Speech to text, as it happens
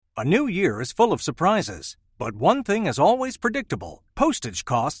A new year is full of surprises, but one thing is always predictable. Postage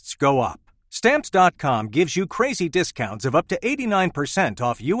costs go up. Stamps.com gives you crazy discounts of up to 89%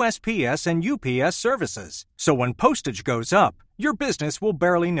 off USPS and UPS services. So when postage goes up, your business will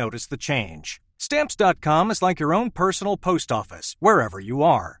barely notice the change. Stamps.com is like your own personal post office, wherever you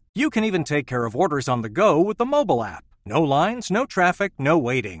are. You can even take care of orders on the go with the mobile app. No lines, no traffic, no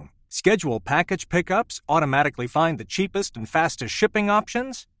waiting. Schedule package pickups, automatically find the cheapest and fastest shipping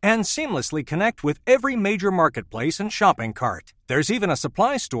options, and seamlessly connect with every major marketplace and shopping cart. There's even a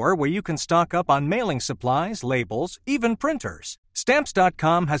supply store where you can stock up on mailing supplies, labels, even printers.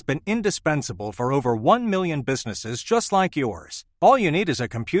 Stamps.com has been indispensable for over 1 million businesses just like yours. All you need is a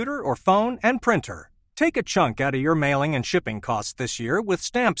computer or phone and printer. Take a chunk out of your mailing and shipping costs this year with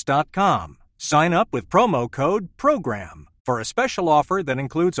Stamps.com. Sign up with promo code PROGRAM for a special offer that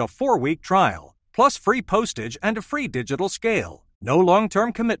includes a 4-week trial, plus free postage and a free digital scale. No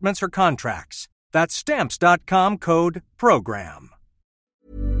long-term commitments or contracts. That's Stamps.com code PROGRAM.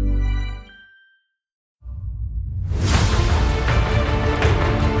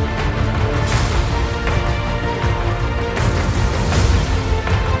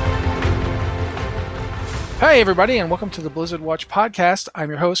 Hi, everybody, and welcome to the Blizzard Watch podcast. I'm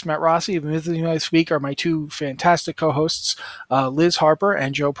your host, Matt Rossi. With me this week are my two fantastic co-hosts, Liz Harper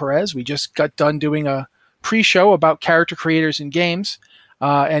and Joe Perez. We just got done doing a pre-show about character creators in games,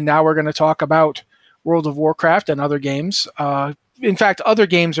 and now we're going to talk about World of Warcraft and other games. In fact, other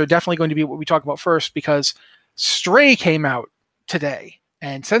games are definitely going to be what we talk about first, because Stray came out today,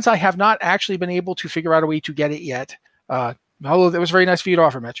 and since I have not actually been able to figure out a way to get it yet, although it was very nice for you to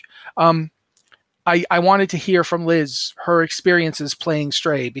offer, Mitch, I wanted to hear from Liz her experiences playing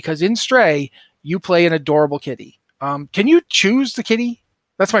Stray, because in Stray you play an adorable kitty. Can you choose the kitty?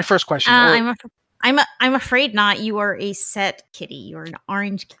 That's my first question. I'm afraid not. You are a set kitty. You're an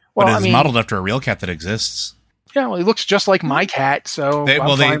orange kitty. Well, but it's modeled after a real cat that exists. Yeah, well, he looks just like my cat. So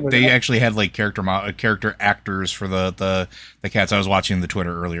they actually had like character actors for the cats. I was watching the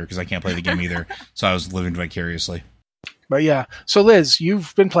Twitter earlier because I can't play the game either, so I was living vicariously. But yeah, so Liz,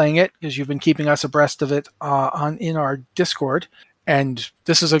 you've been playing it because you've been keeping us abreast of it in our Discord. And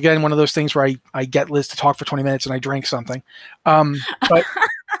this is, again, one of those things where I get Liz to talk for 20 minutes and I drink something. But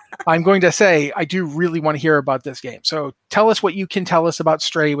I'm going to say I do really want to hear about this game. So tell us what you can tell us about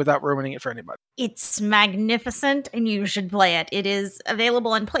Stray without ruining it for anybody. It's magnificent and you should play it. It is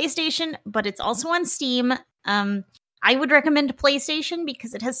available on PlayStation, but it's also on Steam. I would recommend PlayStation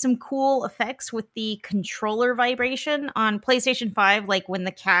because it has some cool effects with the controller vibration. On PlayStation 5, like when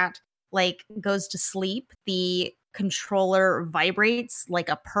the cat goes to sleep, the controller vibrates like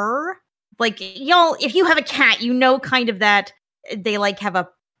a purr. Like, y'all, if you have a cat, you know kind of that they have a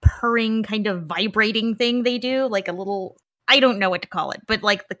purring kind of vibrating thing they do, like a little, I don't know what to call it, but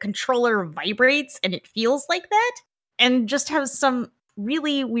the controller vibrates and it feels like that, and just has some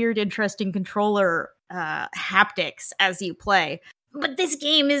really weird, interesting controller haptics as you play. But this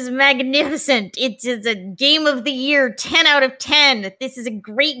game is magnificent. It is a game of the year, 10 out of 10. This is a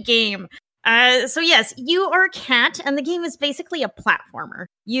great game. So yes, you are a cat, and the game is basically a platformer.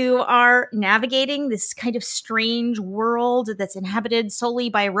 You are navigating this kind of strange world that's inhabited solely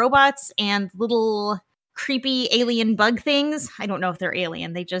by robots and little creepy alien bug things. I don't know if they're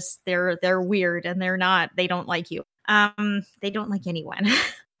alien. They're weird, and they don't like you. They don't like anyone.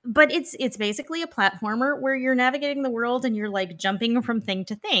 But it's basically a platformer where you're navigating the world and you're jumping from thing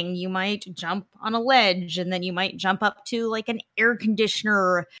to thing. You might jump on a ledge, and then you might jump up to an air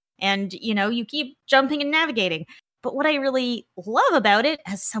conditioner, and you keep jumping and navigating. But what I really love about it,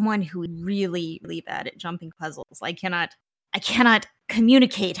 as someone who is really, really bad at jumping puzzles, I cannot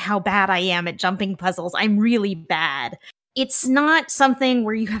communicate how bad I am at jumping puzzles. I'm really bad. It's not something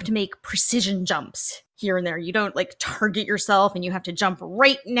where you have to make precision jumps here and there. You don't target yourself and you have to jump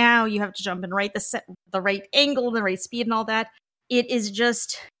right now. You have to jump in the right angle, the right speed, and all that. It is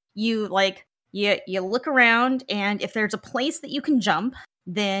just you look around, and if there's a place that you can jump,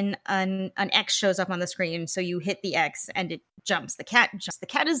 then an X shows up on the screen. So you hit the X and it jumps. The cat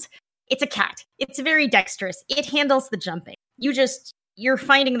jumps. It's a cat. It's very dexterous. It handles the jumping. You're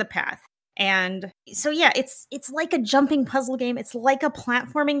finding the path. And so, yeah, it's like a jumping puzzle game. It's like a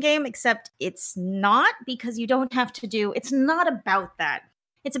platforming game, except it's not, because you don't have to it's not about that.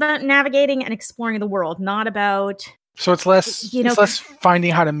 It's about navigating and exploring the world, not about... So it's less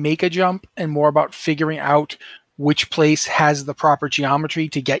finding how to make a jump and more about figuring out which place has the proper geometry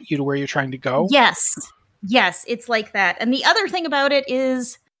to get you to where you're trying to go? Yes, it's like that. And the other thing about it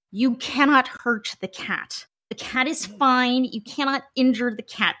is you cannot hurt the cat. The cat is fine. You cannot injure the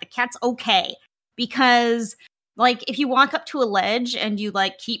cat. The cat's okay, because Like, if you walk up to a ledge and you,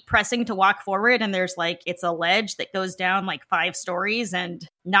 like, keep pressing to walk forward and there's, like, it's a ledge that goes down, like, 5 stories and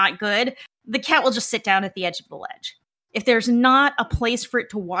not good, the cat will just sit down at the edge of the ledge. If there's not a place for it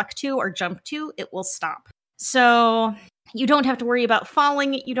to walk to or jump to, it will stop. So you don't have to worry about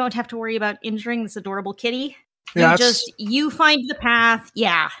falling. You don't have to worry about injuring this adorable kitty. Yeah, You find the path.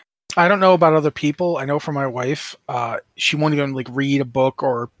 Yeah. I don't know about other people. I know for my wife, she won't even like read a book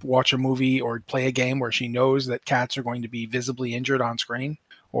or watch a movie or play a game where she knows that cats are going to be visibly injured on screen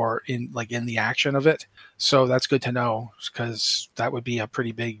or in the action of it. So that's good to know, because that would be a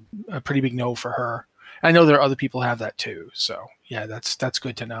pretty big no for her. I know there are other people who have that too. So yeah, that's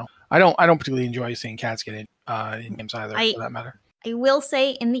good to know. I don't particularly enjoy seeing cats get in games either, for that matter. I will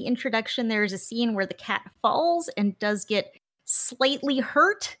say, in the introduction, there's a scene where the cat falls and does get slightly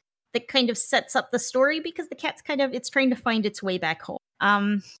hurt. That kind of sets up the story, because the cat's it's trying to find its way back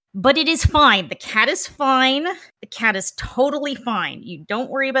home. But it is fine. The cat is fine. The cat is totally fine. You don't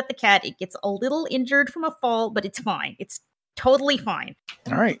worry about the cat. It gets a little injured from a fall, but it's fine. It's totally fine.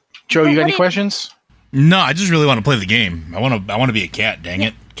 All right. Joe, you got any questions? No, I just really want to play the game. I want to be a cat, dang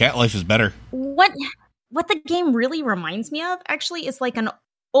it. Cat life is better. What the game really reminds me of, actually, is like an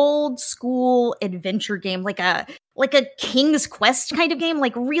old school adventure game, like a King's Quest kind of game,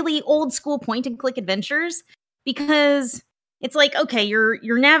 like really old school point and click adventures, because it's like, okay,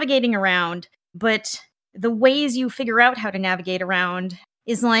 you're navigating around, but the ways you figure out how to navigate around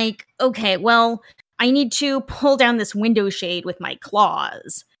is like, okay, well, I need to pull down this window shade with my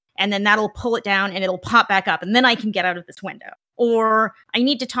claws, and then that'll pull it down and it'll pop back up, and then I can get out of this window. Or I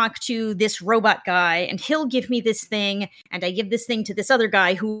need to talk to this robot guy and he'll give me this thing, and I give this thing to this other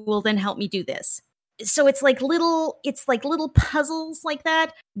guy who will then help me do this. So it's like little puzzles like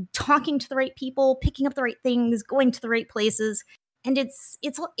that, talking to the right people, picking up the right things, going to the right places. And it's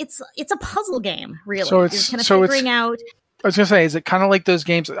a puzzle game, really. So you're kind of figuring out. I was going to say, is it kind of like those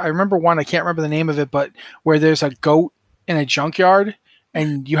games? I remember one, I can't remember the name of it, but where there's a goat in a junkyard,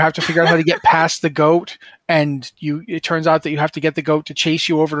 and you have to figure out how to get past the goat, and it turns out that you have to get the goat to chase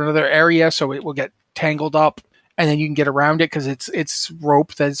you over to another area, so it will get tangled up, and then you can get around it, because its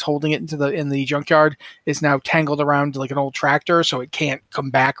rope that's holding it in the junkyard is now tangled around like an old tractor, so it can't come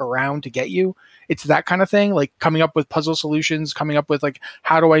back around to get you. It's that kind of thing, like coming up with puzzle solutions, coming up with like,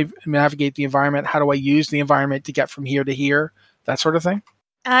 how do I navigate the environment? How do I use the environment to get from here to here? That sort of thing.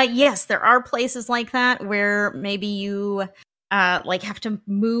 Yes, there are places like that where maybe you have to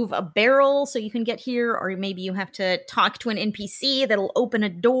move a barrel so you can get here, or maybe you have to talk to an NPC that'll open a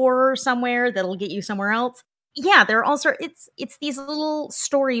door somewhere that'll get you somewhere else. Yeah, there are also it's these little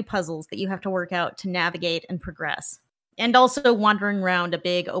story puzzles that you have to work out to navigate and progress. And also wandering around a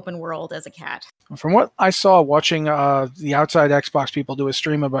big open world as a cat. From what I saw watching the Outside Xbox people do a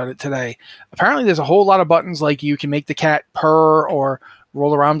stream about it today, apparently there's a whole lot of buttons, like you can make the cat purr or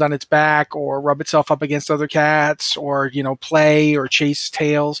roll around on its back or rub itself up against other cats or, play or chase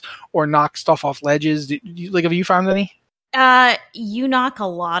tails or knock stuff off ledges. Have you found any? You knock a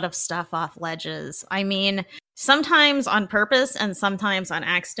lot of stuff off ledges. I mean, sometimes on purpose and sometimes on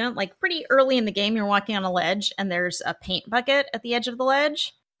accident. Like pretty early in the game, you're walking on a ledge and there's a paint bucket at the edge of the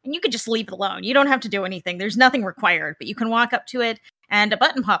ledge. And you could just leave it alone. You don't have to do anything. There's nothing required, but you can walk up to it and a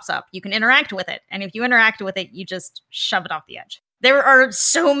button pops up. You can interact with it. And if you interact with it, you just shove it off the edge. There are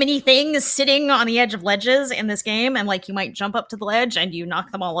so many things sitting on the edge of ledges in this game, and you might jump up to the ledge and you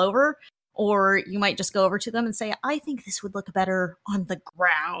knock them all over, or you might just go over to them and say, I think this would look better on the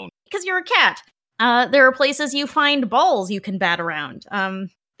ground, because you're a cat. There are places you find balls you can bat around.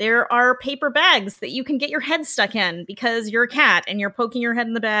 There are paper bags that you can get your head stuck in because you're a cat and you're poking your head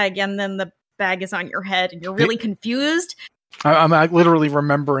in the bag, and then the bag is on your head and you're really confused. I'm literally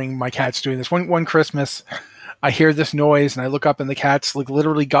remembering my cats doing this. One Christmas, I hear this noise and I look up and the cat's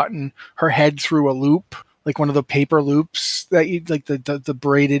literally gotten her head through a loop, like one of the paper loops that you the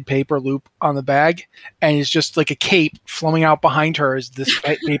braided paper loop on the bag, and it's just like a cape flowing out behind her is this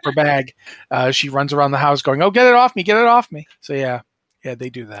paper bag. She runs around the house going, "Oh, get it off me!" So yeah, they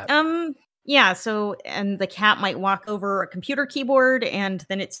do that. Yeah. So, and the cat might walk over a computer keyboard, and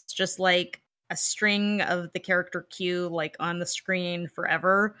then it's just like a string of the character cue on the screen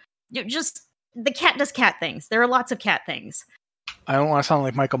forever. The cat does cat things. There are lots of cat things. I don't want to sound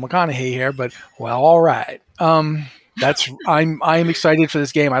like Michael McConaughey here, but all right. I'm excited for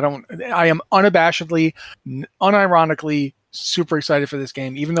this game. I am unabashedly, unironically super excited for this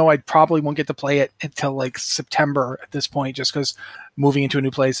game, even though I probably won't get to play it until September at this point, just because moving into a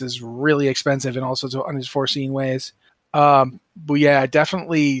new place is really expensive in all sorts of unforeseen ways. But yeah,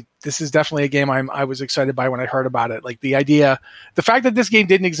 definitely this is definitely a game I was excited by when I heard about it. Like the fact that this game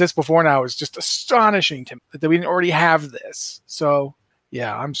didn't exist before now is just astonishing to me, that we didn't already have this. So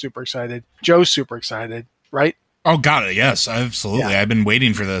yeah, I'm super excited. Joe's super excited, right? Oh, got it. Yes, absolutely. Yeah. I've been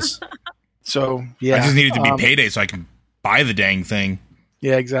waiting for this. So yeah, I just needed to be payday so I can buy the dang thing.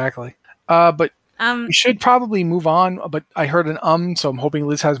 Yeah, exactly. But we should probably move on. But I heard an so I'm hoping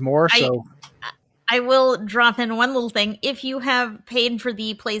Liz has more. So I will drop in one little thing. If you have paid for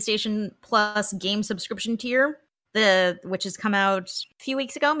the PlayStation Plus game subscription tier, which has come out a few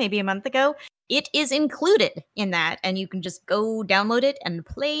weeks ago, maybe a month ago, it is included in that, and you can just go download it and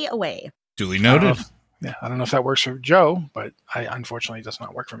play away. Duly noted. Yeah, I don't know if that works for Joe, but unfortunately it does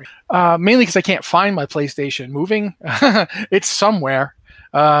not work for me. Mainly because I can't find my PlayStation moving. It's somewhere.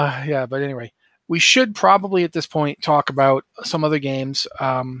 Yeah, but anyway, we should probably at this point talk about some other games.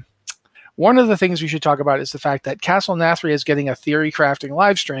 One of the things we should talk about is the fact that Castle Nathria is getting a theory crafting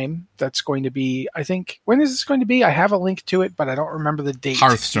live stream that's going to be, I think, when is this going to be? I have a link to it, but I don't remember the date.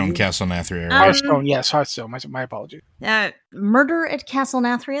 Hearthstone Castle Nathria. Hearthstone, yes, Hearthstone. My apologies. Murder at Castle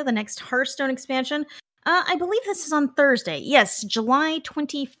Nathria, the next Hearthstone expansion. I believe this is on Thursday. Yes, July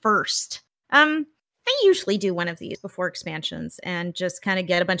 21st. They usually do one of these before expansions and just kind of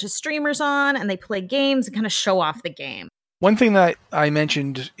get a bunch of streamers on and they play games and kind of show off the game. One thing that I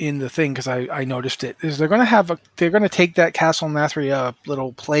mentioned in the thing, because I noticed it, is they're going to take that Castle Nathria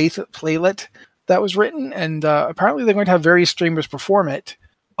little playlet that was written, and apparently they're going to have various streamers perform it,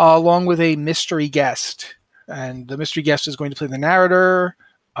 along with a mystery guest. And the mystery guest is going to play the narrator,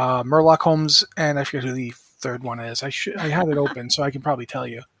 Murloc Holmes, and I forget who the third one is. I had it open, so I can probably tell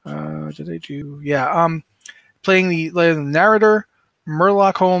you. Did I do? Yeah, playing the narrator,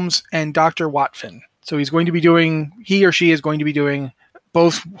 Murloc Holmes, and Dr. Watfin. So he or she is going to be doing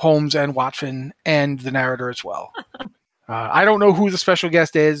both Holmes and Watfin and the narrator as well. I don't know who the special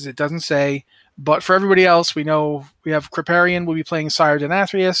guest is. It doesn't say. But for everybody else, we know we have Kriparian will be playing Sire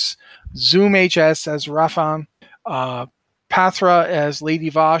Denathrius, Zoom HS as Rafan, Pathra as Lady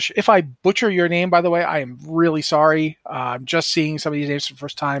Vosh. If I butcher your name, by the way, I am really sorry. I'm just seeing some of these names for the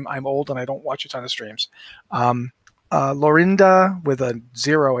first time. I'm old and I don't watch a ton of streams. Lorinda with a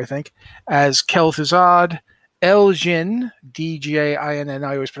 0, I think, as Kel'Thuzad, Elgin, Djinn.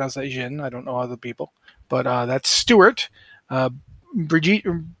 I always pronounce that Jin. I don't know other people, but that's Stuart. Brigitte.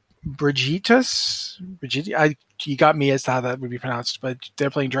 You got me as to how that would be pronounced, but they're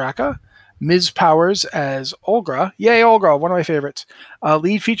playing Draka. Ms. Powers as Olgra. Yay, Olgra, one of my favorites.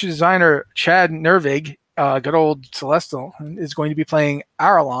 Lead feature designer Chad Nervig, good old Celestial, is going to be playing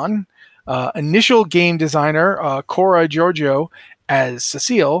Aralon. Initial game designer Cora Giorgio as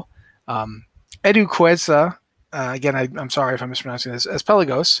Cecile. Edu Queza, again, I'm sorry if I'm mispronouncing this, as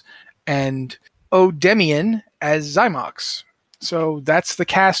Pelagos. And Odemian as Zymox. So that's the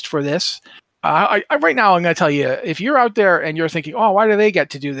cast for this. Right now, I'm going to tell you, if you're out there and you're thinking, oh, why do they get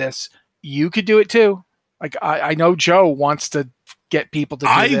to do this? You could do it too. Like I know Joe wants to get people to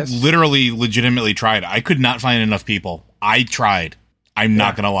do this. I literally, legitimately tried. I could not find enough people. I tried. I'm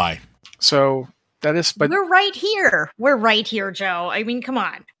not going to lie. So that is, but we're right here. We're right here, Joe. I mean, come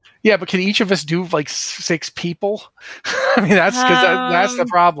on. Yeah, but can each of us do like 6 people? I mean, that's because that's the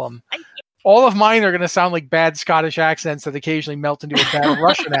problem. All of mine are going to sound like bad Scottish accents that occasionally melt into a bad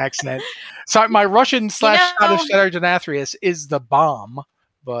Russian accent. So my Russian / Scottish Sire Denathrius is the bomb,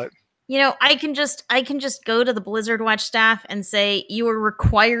 but. I can just go to the Blizzard Watch staff and say, you are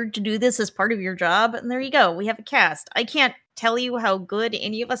required to do this as part of your job. And there you go. We have a cast. I can't tell you how good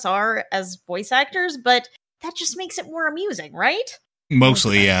any of us are as voice actors, but that just makes it more amusing, right?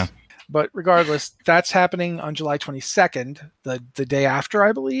 Mostly, yeah. But regardless, that's happening on July 22nd, the day after,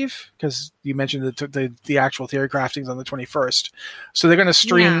 I believe, because you mentioned the actual theory crafting's on the 21st. So they're going to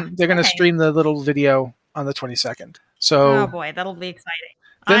stream. Yeah, they're going to stream the little video on the 22nd. So, oh boy, that'll be exciting.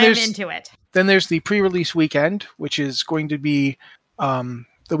 I'm into it. Then there's the pre-release weekend, which is going to be the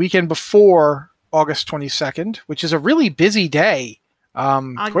weekend before August 22nd, which is a really busy day.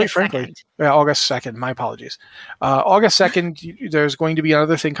 Quite frankly, August 2nd. My apologies. August 2nd, there's going to be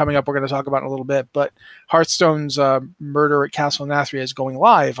another thing coming up we're going to talk about in a little bit, but Hearthstone's Murder at Castle Nathria is going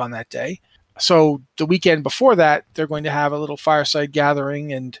live on that day. So the weekend before that, they're going to have a little fireside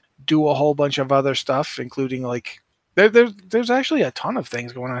gathering and do a whole bunch of other stuff, including like there's actually a ton of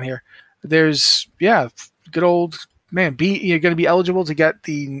things going on here. There's good old man. You're going to be eligible to get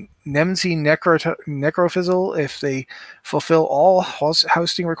the Nemsi Necrofizzle if they fulfill all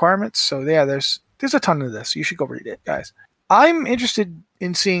hosting requirements. So yeah, there's a ton of this. You should go read it, guys. I'm interested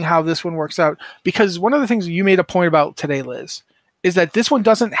in seeing how this one works out because one of the things you made a point about today, Liz, is that this one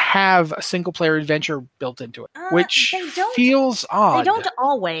doesn't have a single player adventure built into it, which feels odd. They don't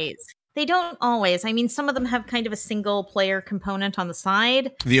always. They don't always. I mean, some of them have kind of a single player component on the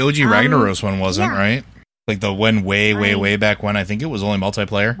side. The OG Ragnaros one wasn't, right? Like the one way back when. I think it was only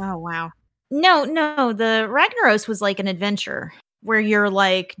multiplayer. Oh, wow. No, the Ragnaros was like an adventure where you're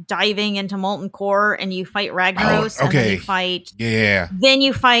like diving into Molten Core and you fight Ragnaros and then you fight then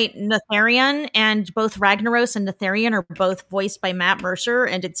you fight Netherion, and both Ragnaros and Netherion are both voiced by Matt Mercer,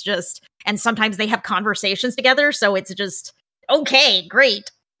 and it's just, and sometimes they have conversations together, so it's just okay,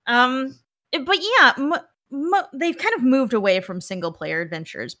 great. But yeah, they've kind of moved away from single player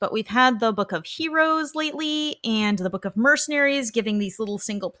adventures, but we've had the Book of Heroes lately and the Book of Mercenaries giving these little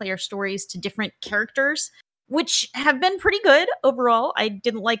single player stories to different characters, which have been pretty good overall. I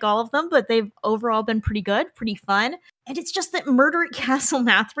didn't like all of them, but they've overall been pretty good, pretty fun. And it's just that Murder at Castle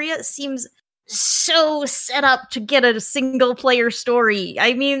Nathria seems so set up to get a single player story.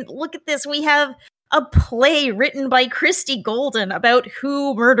 I mean, look at this. We have a play written by Christy Golden about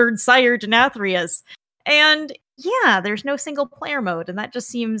who murdered Sire Denathrius. And yeah, there's no single player mode, and that just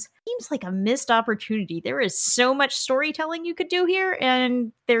seems like a missed opportunity. There is so much storytelling you could do here,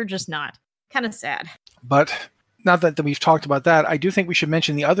 and they're just not. Kind of sad. But now that we've talked about that, I do think we should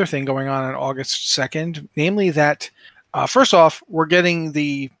mention the other thing going on August 2nd, namely that, first off, we're getting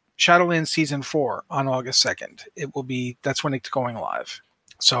the Shadowlands Season 4 on August 2nd. That's when it's going live.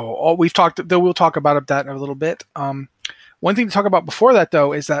 So we'll talk about that in a little bit. One thing to talk about before that,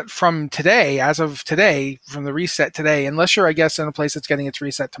 though, is that from today, as of today, from the reset today, unless you're, I guess, in a place that's getting its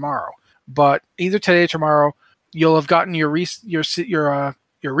reset tomorrow, but either today or tomorrow, you'll have gotten your reset,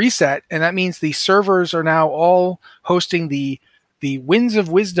 and that means the servers are now all hosting the Winds of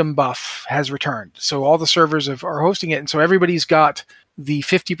Wisdom buff has returned. So all the servers are hosting it, and so everybody's got the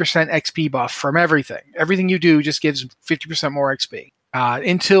 50% XP buff from everything. Everything you do just gives 50% more XP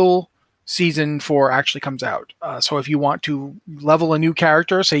until Season 4 actually comes out. So if you want to level a new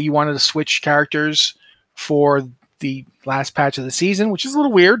character, say you wanted to switch characters for the last patch of the season, which is a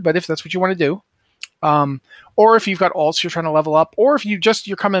little weird, but if that's what you want to do, or if you've got alts you're trying to level up, or if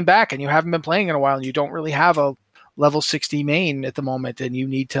you're coming back and you haven't been playing in a while and you don't really have a level 60 main at the moment and you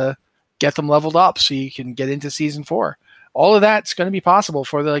need to get them leveled up so you can get into Season 4. All of that's going to be possible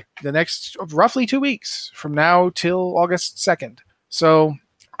for the next roughly 2 weeks from now till August 2nd. So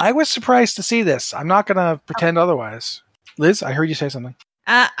I was surprised to see this. I'm not going to pretend otherwise. Liz, I heard you say something.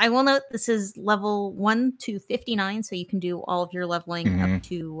 I will note this is level 1 to 59, so you can do all of your leveling up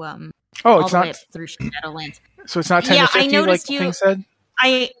to it's not through Shadowlands. So it's not 10 to 50 like the thing said?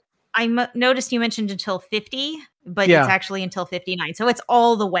 I noticed you mentioned until 50, but it's actually until 59, so it's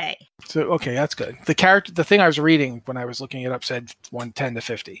all the way. So okay, that's good. The thing I was reading when I was looking it up said 110 to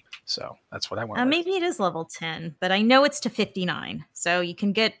 50, so that's what I went with. Maybe it is level 10, but I know it's to 59, so you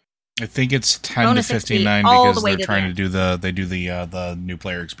can get. I think it's 10 to 59 because they're trying to do the new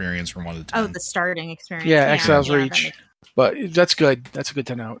player experience from 1 to 10. Oh, the starting experience. Yeah, Exile's Reach. But that's good. That's good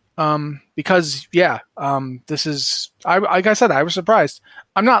to note. Because this is like I said, I was surprised.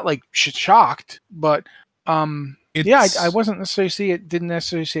 I'm not like shocked, but I wasn't necessarily didn't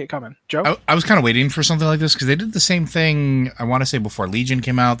necessarily see it coming. Joe, I was kind of waiting for something like this because they did the same thing. I want to say before Legion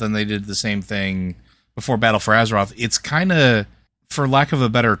came out, then they did the same thing before Battle for Azeroth. It's kind of, for lack of a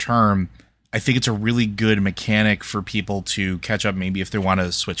better term, I think it's a really good mechanic for people to catch up. Maybe if they want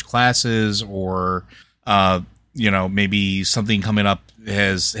to switch classes or maybe something coming up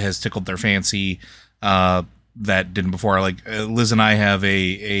has tickled their fancy that didn't before. Like Liz and I have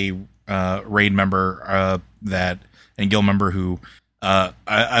a raid member and guild member who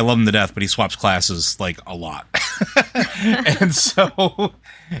I love him to death, but he swaps classes like a lot. And so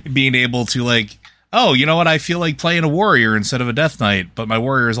being able to like, oh, you know what? I feel like playing a warrior instead of a death knight, but my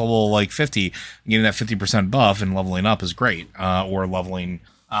warrior is level like 50. Getting that 50% buff and leveling up is great. Or leveling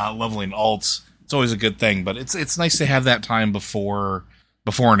alts. It's always a good thing, but it's nice to have that time before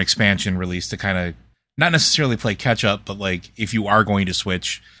an expansion release to kind of not necessarily play catch up, but like if you are going to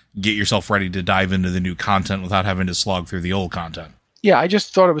switch, get yourself ready to dive into the new content without having to slog through the old content. Yeah, I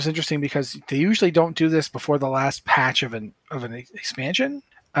just thought it was interesting because they usually don't do this before the last patch of an expansion,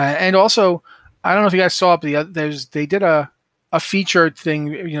 and also I don't know if you guys saw it, but they did a featured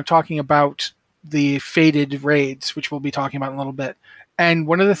thing, talking about the faded raids, which we'll be talking about in a little bit. And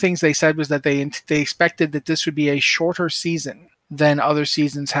one of the things they said was that they expected that this would be a shorter season than other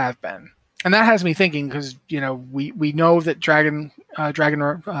seasons have been. And that has me thinking because, we know that I want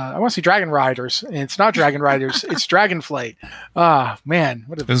to say Dragon Riders, and it's not Dragon Riders, it's Dragonflight. Man,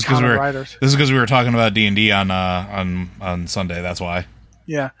 what a common Riders. This is because we were talking about D&D on Sunday, that's why.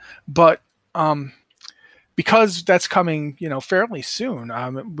 Yeah, but because that's coming, fairly soon.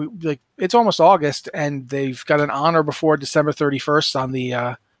 It's almost August, and they've got an honor before December 31st on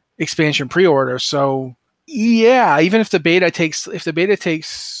the expansion pre-order. So yeah, even if the beta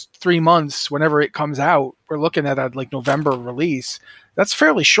takes 3 months, whenever it comes out, we're looking at a November release. That's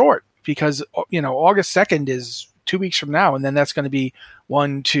fairly short because August 2nd is 2 weeks from now, and then that's going to be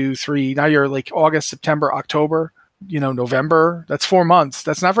 1, 2, 3. Now you're August, September, October, November. That's 4 months.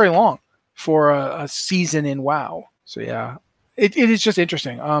 That's not very long for a season in WoW. So yeah, it is just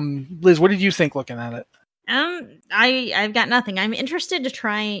interesting. Liz, what did you think looking at it? I've got nothing. I'm interested to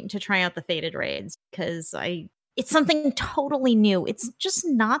try out the Fated raids because it's something totally new. It's just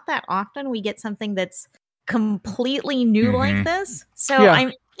not that often we get something that's completely new like this. So yeah.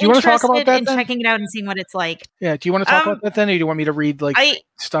 I'm interested in checking it out and seeing what it's like. Yeah. Do you want to talk about that then, or do you want me to read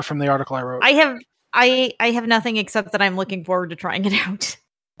stuff from the article I wrote? I have nothing except that I'm looking forward to trying it out.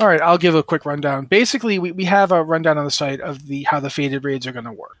 All right, I'll give a quick rundown. Basically, we have a rundown on the site of how the Fated raids are going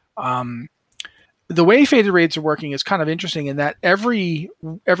to work. The way Fated raids are working is kind of interesting in that every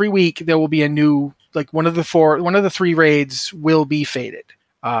week there will be a new, one of the 3 raids will be Fated.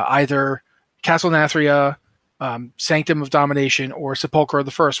 Either Castle Nathria, Sanctum of Domination, or Sepulchre of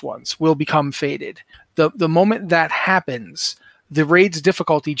the First Ones will become Fated. The moment that happens, the raid's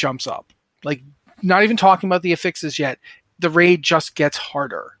difficulty jumps up. Not even talking about the affixes yet. The raid just gets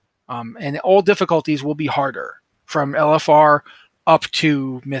harder. And all difficulties will be harder from LFR up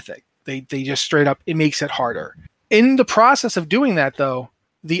to Mythic. They just straight up, it makes it harder. In the process of doing that, though,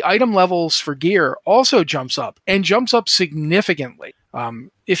 the item levels for gear also jumps up significantly.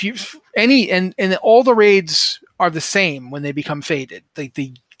 If you and all the raids are the same when they become Fated.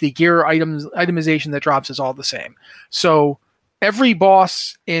 The gear itemization that drops is all the same. So every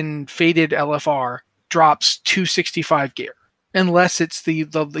boss in Fated LFR drops 265 gear, unless it's the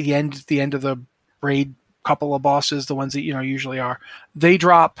end of the raid. Couple of bosses, the ones that usually are, they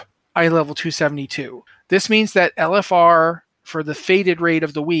drop eye level 272. This means that LFR for the Fated raid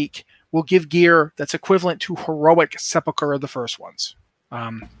of the week will give gear that's equivalent to heroic Sepulchre of the First Ones.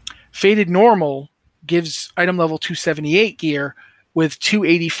 Fated normal gives item level 278 gear with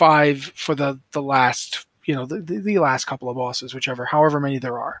 285 for the last the last couple of bosses, however many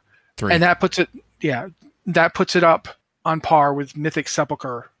there are. 3. And that puts it up on par with Mythic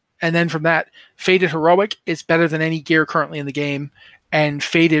Sepulchre. And then from that, Fated Heroic is better than any gear currently in the game, and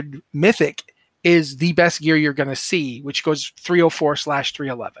Fated Mythic is the best gear you're going to see, which goes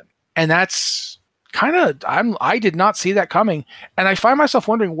 304/311. And that's kind of, I did not see that coming. And I find myself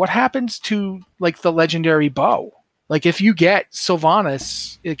wondering what happens to the legendary bow. If you get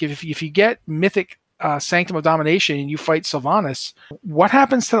Sylvanas, if you get Mythic Sanctum of Domination and you fight Sylvanas, what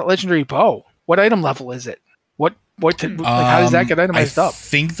happens to that legendary bow? What item level is it? How does that get itemized up? I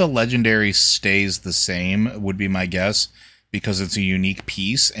think the legendary stays the same, would be my guess, because it's a unique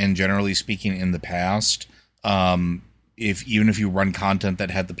piece. And generally speaking, in the past, even if you run content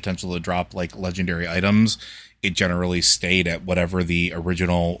that had the potential to drop legendary items, it generally stayed at whatever the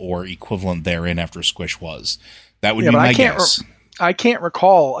original or equivalent therein after Squish was. That would be my guess. I can't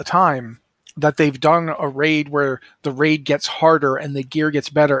recall a time that they've done a raid where the raid gets harder and the gear gets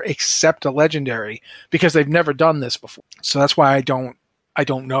better, except a legendary, because they've never done this before. So that's why I don't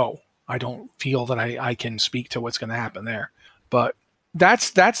know. I don't feel that I can speak to what's going to happen there. But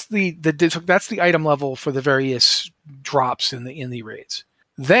that's the item level for the various drops in the raids.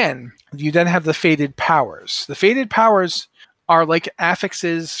 Then you have the Fated powers. The Fated powers are like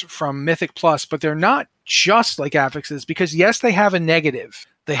affixes from Mythic Plus, but they're not just like affixes, because yes, they have a negative.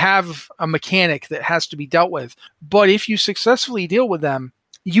 They have a mechanic that has to be dealt with. But if you successfully deal with them,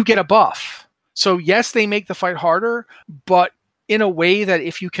 you get a buff. So yes, they make the fight harder, but in a way that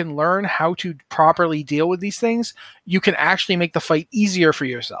if you can learn how to properly deal with these things, you can actually make the fight easier for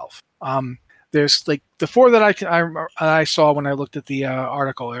yourself. There's the 4 that I saw when I looked at the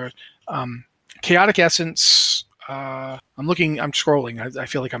article. There, Chaotic Essence. I'm scrolling. I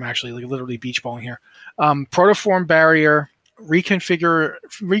feel like I'm actually literally beach balling here. Protoform Barrier, Reconfiguration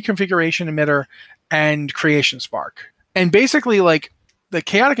Emitter, and Creation Spark. And basically, the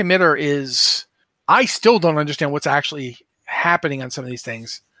Chaotic Emitter is, I still don't understand what's actually happening on some of these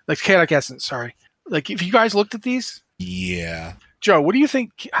things. Chaotic Essence, sorry. If you guys looked at these? Yeah. Joe, what do you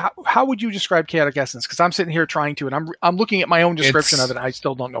think? How would you describe Chaotic Essence? Because I'm sitting here trying to, and I'm looking at my own description of it. I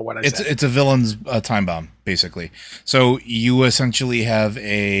still don't know what I said. It's a villain's time bomb, basically. So you essentially have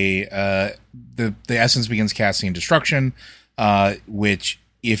the essence begins casting destruction, which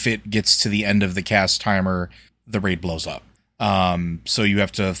if it gets to the end of the cast timer, the raid blows up. So you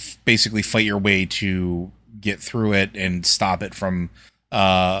have to basically fight your way to get through it and stop it from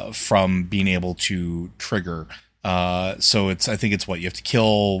from being able to trigger. So I think it's what you have to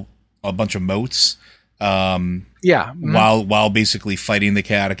kill a bunch of motes. While basically fighting the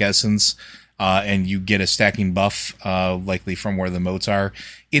chaotic essence, and you get a stacking buff, likely from where the motes are.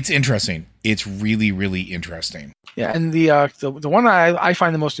 It's interesting. It's really, really interesting. Yeah, and the one I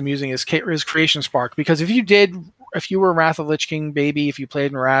find the most amusing is Creation Spark, because if you were Wrath of Lich King baby, if you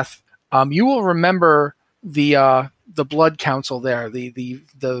played in Wrath, you will remember the Blood Council there. The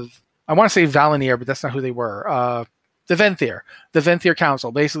I want to say Valinir, but that's not who they were. The Venthyr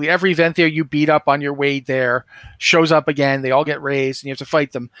Council. Basically, every Venthyr you beat up on your way there shows up again. They all get raised, and you have to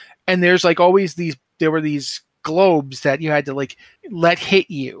fight them. And there's like always there were these globes that you had to like let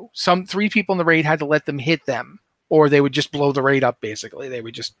hit you. 3 people in the raid had to let them hit them, or they would just blow the raid up. Basically, they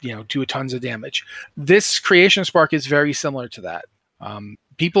would just do tons of damage. This Creation Spark is very similar to that.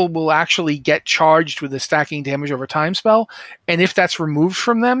 People will actually get charged with a stacking damage over time spell, and if that's removed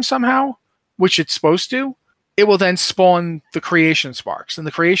from them somehow, which it's supposed to, it will then spawn the Creation Sparks, and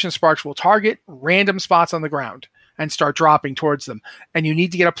the Creation Sparks will target random spots on the ground and start dropping towards them. And you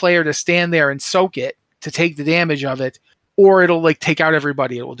need to get a player to stand there and soak it to take the damage of it, or it'll like take out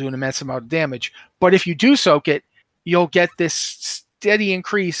everybody. It will do an immense amount of damage. But if you do soak it, you'll get this steady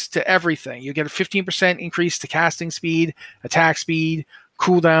increase to everything. You get a 15% increase to casting speed, attack speed,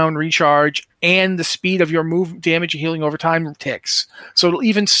 cooldown, recharge, and the speed of your move damage and healing over time ticks. So it'll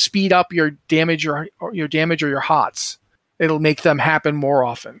even speed up your damage or your hots. It'll make them happen more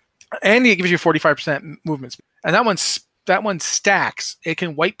often. And it gives you 45% movement speed. And that one stacks. It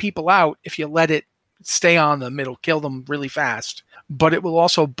can wipe people out if you let it stay on them. It'll kill them really fast. But it will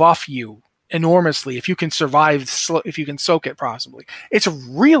also buff you enormously if you can survive, if you can soak it possibly. It's a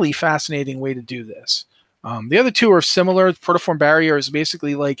really fascinating way to do this. The other two are similar. The Protoform Barrier is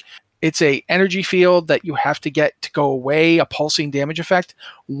basically like it's a energy field that you have to get to go away, a pulsing damage effect.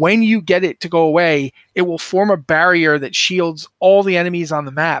 When you get it to go away, it will form a barrier that shields all the enemies on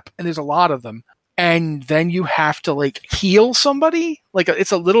the map, and there's a lot of them. And then you have to like heal somebody. Like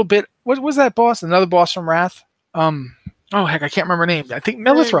it's a little bit. What was that boss? Another boss from Wrath. Oh heck, I can't remember her name. I think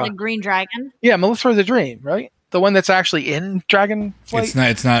Melithra. The Green Dragon. Yeah, Melithra the Dream, right? The one that's actually in Dragonflight?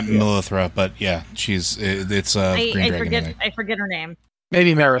 It's not Melithra, but yeah, it's Green Dragon. I forget her name.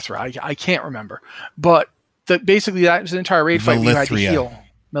 Maybe Merithra. I can't remember. But basically that was an entire raid fight you had to heal.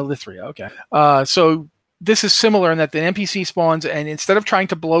 Melithria, okay. So this is similar in that the NPC spawns, and instead of trying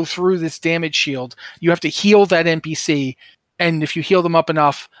to blow through this damage shield, you have to heal that NPC, and if you heal them up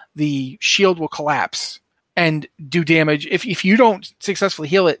enough, the shield will collapse and do damage. If you don't successfully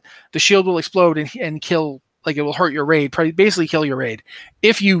heal it, the shield will explode and kill. Like it will hurt your raid, basically kill your raid.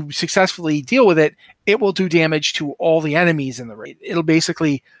 If you successfully deal with it, it will do damage to all the enemies in the raid. It'll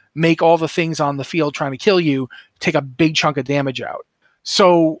basically make all the things on the field trying to kill you take a big chunk of damage out.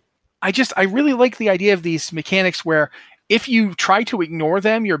 So I really like the idea of these mechanics where if you try to ignore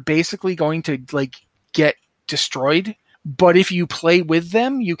them, you're basically going to like get destroyed. But if you play with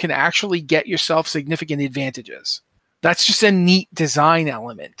them, you can actually get yourself significant advantages. That's just a neat design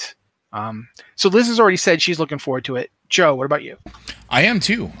element. So Liz has already said she's looking forward to it. Joe, what about you? I am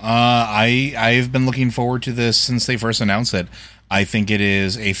too. I've been looking forward to this since they first announced it. I think it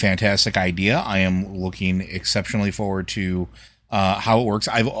is a fantastic idea. I am looking exceptionally forward to how it works.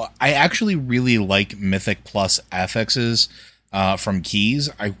 I actually really like Mythic Plus affixes from keys.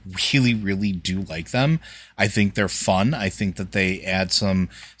 I really, really do like them. I think they're fun. I think that they add some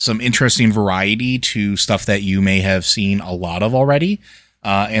interesting variety to stuff that you may have seen a lot of already.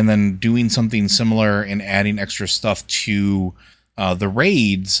 And then doing something similar and adding extra stuff to the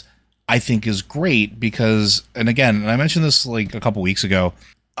raids, I think is great because, and again, I mentioned this like a couple weeks ago,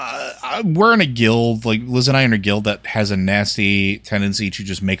 we're in a guild, like Liz and I are in a guild that has a nasty tendency to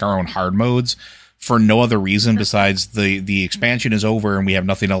just make our own hard modes for no other reason besides the expansion is over and we have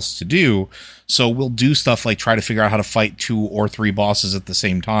nothing else to do. So we'll do stuff like try to figure out how to fight 2 or 3 bosses at the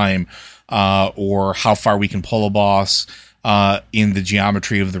same time, or how far we can pull a boss in the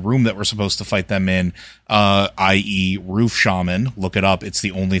geometry of the room that we're supposed to fight them in, i.e. Roof Shaman. Look it up. It's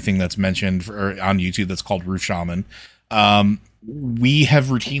the only thing that's mentioned on YouTube that's called Roof Shaman. We have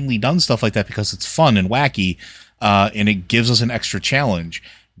routinely done stuff like that because it's fun and wacky, and it gives us an extra challenge.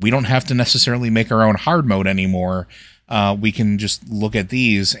 We don't have to necessarily make our own hard mode anymore. We can just look at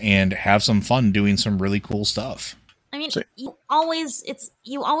these and have some fun doing some really cool stuff. I mean, you always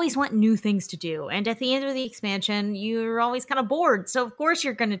want new things to do, and at the end of the expansion, you're always kind of bored. So of course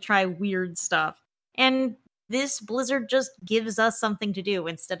you're going to try weird stuff. And this Blizzard just gives us something to do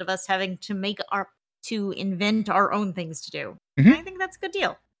instead of us having to invent our own things to do. Mm-hmm. I think that's a good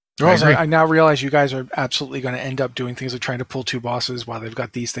deal. I now realize you guys are absolutely going to end up doing things like trying to pull 2 bosses while they've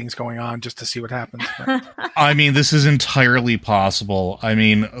got these things going on just to see what happens. I mean, this is entirely possible. I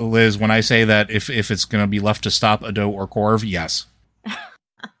mean, Liz, when I say that if it's going to be left to stop Ado or Corv, yes.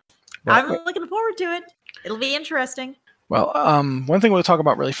 I'm looking forward to it. It'll be interesting. Well, one thing we'll talk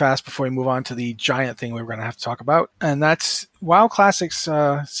about really fast before we move on to the giant thing we were going to have to talk about, and that's WoW Classics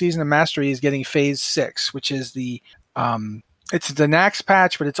Season of Mastery is getting Phase 6, which is the it's the Nax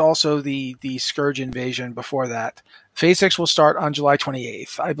patch, but it's also the Scourge invasion before that. Phase 6 will start on July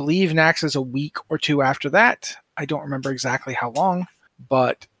 28th. I believe Nax is a week or 2 after that. I don't remember exactly how long,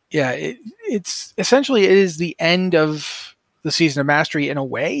 but yeah, it's essentially it is the end of the Season of Mastery in a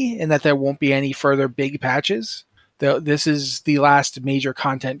way, in that there won't be any further big patches. This is the last major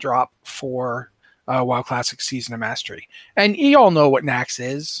content drop for WoW Classic Season of Mastery. And you all know what Nax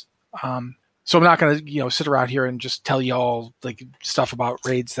is. So I'm not going to sit around here and just tell you all like stuff about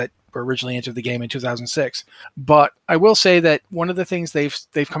raids that were originally entered the game in 2006. But I will say that one of the things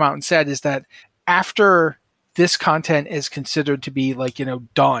they've come out and said is that after this content is considered to be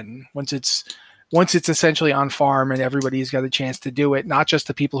done, once it's essentially on farm and everybody's got a chance to do it, not just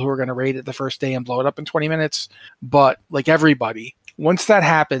the people who are going to raid it the first day and blow it up in 20 minutes, but like everybody. Once that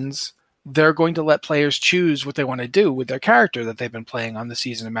happens, they're going to let players choose what they want to do with their character that they've been playing on the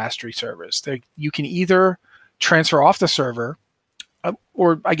Season of Mastery servers. You can either transfer off the server,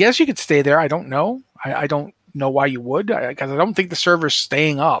 or I guess you could stay there. I don't know. I don't know why you would, because I don't think the server's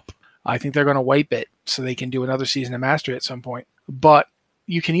staying up. I think they're going to wipe it so they can do another Season of Mastery at some point. But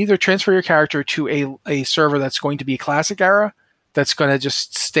you can either transfer your character to a server that's going to be Classic era, that's going to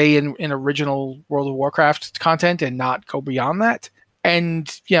just stay in original World of Warcraft content and not go beyond that,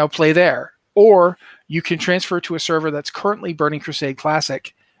 and play there. Or you can transfer to a server that's currently Burning Crusade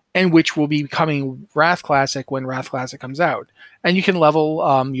Classic, and which will be becoming Wrath Classic when Wrath Classic comes out. And you can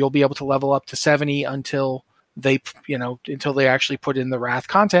level, you'll be able to level up to 70 until they actually put in the Wrath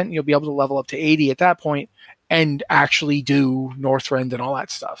content. You'll be able to level up to 80 at that point and actually do Northrend and all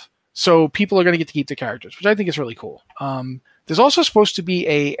that stuff. So people are going to get to keep the characters, which I think is really cool. There's also supposed to be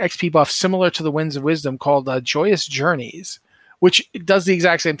a XP buff similar to the Winds of Wisdom called Joyous Journeys, which does the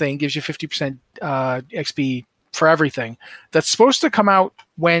exact same thing, gives you 50% XP for everything. That's supposed to come out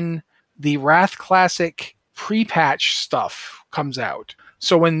when the Wrath Classic pre-patch stuff comes out.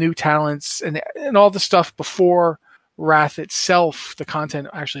 So when new talents and all the stuff before Wrath itself, the content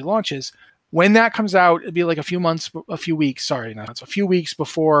actually launches, when that comes out, it'd be like a few weeks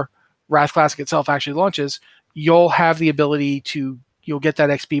before Wrath Classic itself actually launches, you'll have the ability you'll get that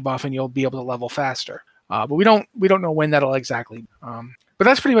XP buff and you'll be able to level faster. But we don't know when that'll exactly. But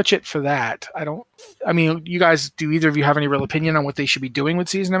that's pretty much it for that. You guys, do either of you have any real opinion on what they should be doing with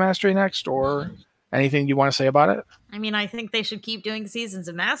Season of Mastery next, or anything you want to say about it? I think they should keep doing Seasons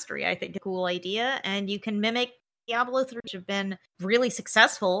of Mastery. I think it's a cool idea, and you can mimic Diablo 3, which have been really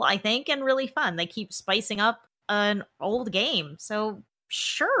successful, I think, and really fun. They keep spicing up an old game. So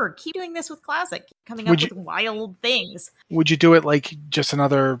sure, keep doing this with Classic, coming up with wild things. Would you do it like just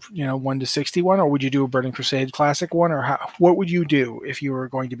another 1 to 60 one, or would you do a Burning Crusade Classic one, or what would you do if you were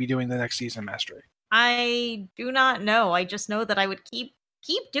going to be doing the next Season of Mastery? I do not know. I just know that I would keep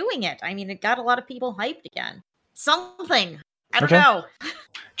doing it. It got a lot of people hyped again. Something. I don't know.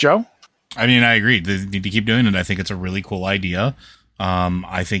 Joe? I agree. They need to keep doing it. I think it's a really cool idea.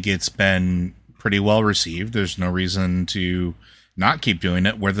 I think it's been pretty well received. There's no reason to not keep doing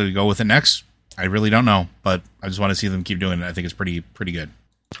it. Whether they go with it next, I really don't know. But I just want to see them keep doing it. I think it's pretty good.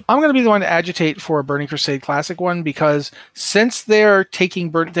 I'm going to be the one to agitate for a Burning Crusade Classic one, because since they're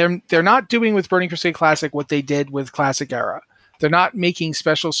taking they're not doing with Burning Crusade Classic what they did with Classic Era. They're not making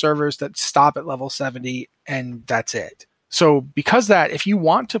special servers that stop at level 70 and that's it. So because that, if you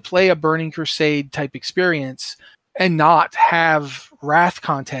want to play a Burning Crusade type experience and not have Wrath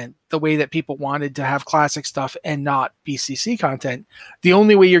content the way that people wanted to have Classic stuff and not BCC content, the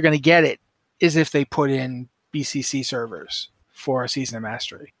only way you're going to get it is if they put in BCC servers for a Season of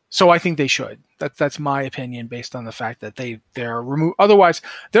Mastery. So I think they should. That's my opinion based on the fact that they're otherwise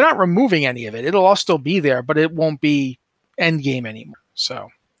they're not removing any of it. It'll all still be there, but it won't be end game anymore. So,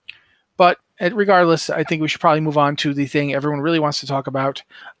 but regardless, I think we should probably move on to the thing everyone really wants to talk about.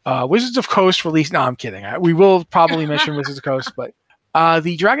 Wizards of Coast released. No, I'm kidding. We will probably mention Wizards of Coast, but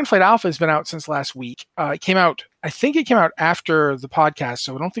the Dragonflight Alpha has been out since last week. It came out. I think it came out after the podcast,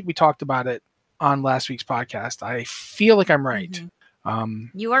 so I don't think we talked about it on last week's podcast. I feel like I'm right.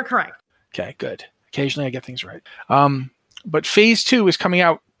 Mm-hmm. You are correct. Okay, good. Occasionally I get things right. But Phase 2 is coming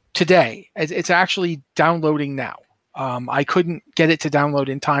out today. It's actually downloading now. I couldn't get it to download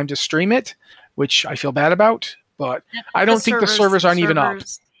in time to stream it, which I feel bad about, but I don't think the servers aren't even up.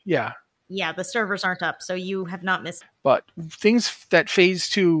 Yeah. Yeah, the servers aren't up, so you have not missed. But things that Phase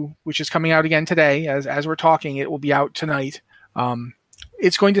 2, which is coming out again today, as we're talking, it will be out tonight.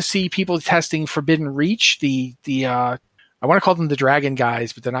 It's going to see people testing Forbidden Reach, the I want to call them the Dragon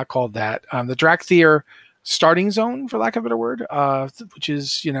guys, but they're not called that. The Drakthir starting zone, for lack of a better word, which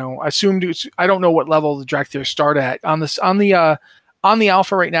is, assumed. I don't know what level the Drakthir start at. On the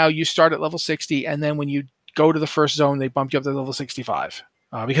alpha right now, you start at level 60, and then when you go to the first zone, they bump you up to level 65.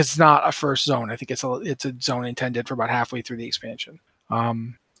 Because it's not a first zone. I think it's a zone intended for about halfway through the expansion.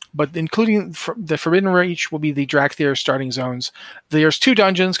 But including the Forbidden Reach will be the Drakthir starting zones. There's 2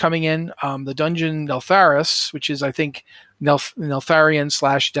 dungeons coming in. The dungeon Neltharis, which is, I think, Neltharion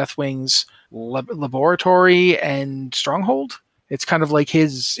 / Deathwing's laboratory and stronghold. It's kind of like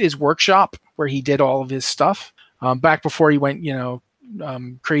his workshop where he did all of his stuff back before he went,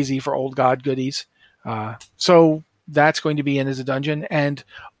 crazy for old god goodies. So that's going to be in as a dungeon. And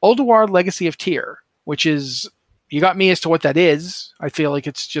Ulduar Legacy of Tyr, which is, you got me as to what that is. I feel like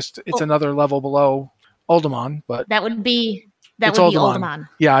it's another level below Uldaman, but that would be Uldaman.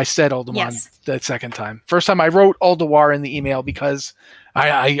 Yeah, I said Uldaman that second time. First time I wrote Ulduar in the email because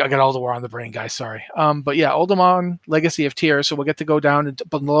I got Ulduar on the brain, guys. Sorry. But yeah, Uldaman Legacy of Tyr. So we'll get to go down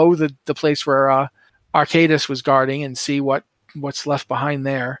below the place where Arcadis was guarding and see what's left behind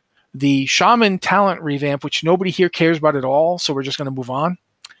there. The Shaman talent revamp, which nobody here cares about at all, so we're just going to move on.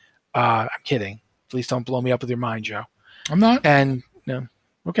 I'm kidding. Please don't blow me up with your mind, Joe. I'm not. And no,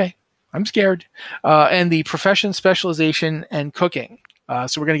 okay, I'm scared. And the profession, specialization, and cooking.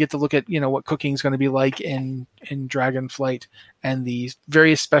 So we're going to get to look at what cooking is going to be like in Dragonflight and the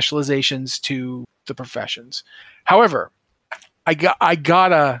various specializations to the professions. However, I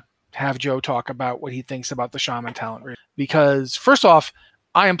gotta have Joe talk about what he thinks about the Shaman talent revamp, because first off,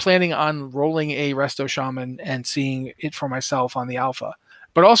 I am planning on rolling a Resto Shaman and seeing it for myself on the alpha.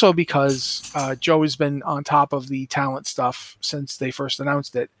 But also because Joe has been on top of the talent stuff since they first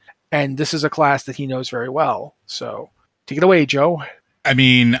announced it. And this is a class that he knows very well. So take it away, Joe. I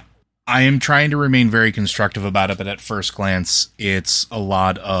mean, I am trying to remain very constructive about it, but at first glance, it's a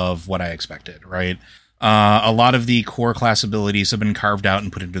lot of what I expected, right? A lot of the core class abilities have been carved out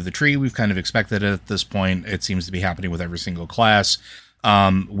and put into the tree. We've kind of expected it at this point. It seems to be happening with every single class.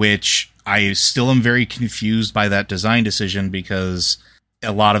 Which I still am very confused by that design decision, because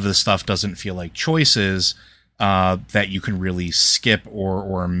a lot of this stuff doesn't feel like choices that you can really skip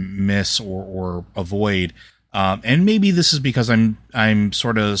or miss or avoid. And maybe this is because I'm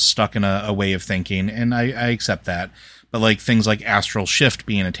sort of stuck in a way of thinking, and I accept that. But like things like Astral Shift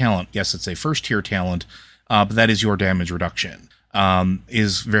being a talent, yes, it's a first tier talent, but that is your damage reduction,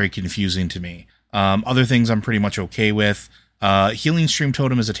 is very confusing to me. Other things I'm pretty much okay with. Healing Stream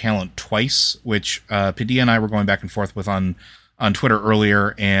Totem is a talent twice, which Padilla and I were going back and forth with on Twitter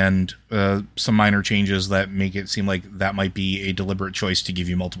earlier, and some minor changes that make it seem like that might be a deliberate choice to give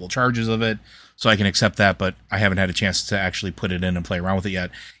you multiple charges of it. So I can accept that, but I haven't had a chance to actually put it in and play around with it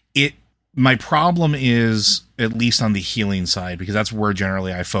yet. My problem is, at least on the healing side, because that's where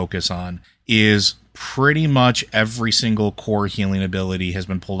generally I focus on, is pretty much every single core healing ability has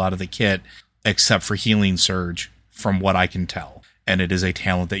been pulled out of the kit, except for Healing Surge, from what I can tell. And it is a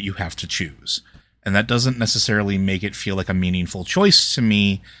talent that you have to choose. And that doesn't necessarily make it feel like a meaningful choice to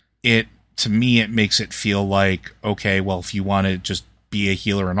me. It makes it feel like, okay, well, if you want to just be a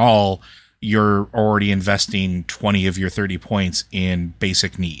healer and all, you're already investing 20 of your 30 points in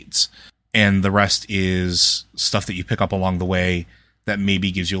basic needs. And the rest is stuff that you pick up along the way that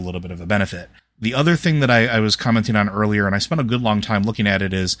maybe gives you a little bit of a benefit. The other thing that I was commenting on earlier, and I spent a good long time looking at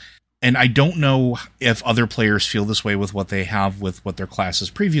it, is, and I don't know if other players feel this way with what they have with what their class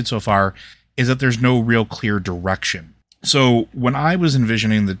has previewed so far, is that there's no real clear direction. So when I was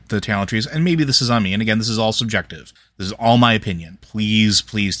envisioning the talent trees, and maybe this is on me, and again, this is all subjective, this is all my opinion, please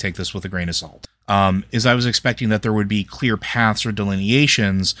take this with a grain of salt, is I was expecting that there would be clear paths or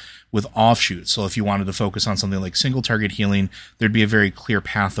delineations with offshoots. So if you wanted to focus on something like single target healing, there'd be a very clear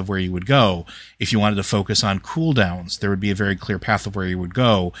path of where you would go. If you wanted to focus on cooldowns, there would be a very clear path of where you would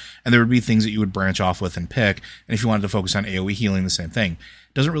go, and there would be things that you would branch off with and pick. And if you wanted to focus on AoE healing, the same thing.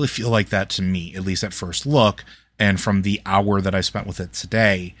 It doesn't really feel like that to me, at least at first look. And from the hour that I spent with it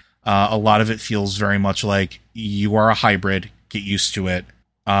today, a lot of it feels very much like you are a hybrid, get used to it.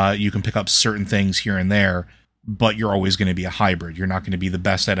 You can pick up certain things here and there, but you're always going to be a hybrid. You're not going to be the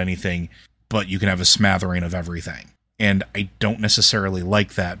best at anything, but you can have a smattering of everything. And I don't necessarily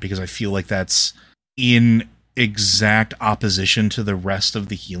like that, because I feel like that's in exact opposition to the rest of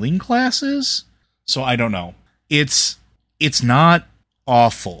the healing classes. So I don't know. It's not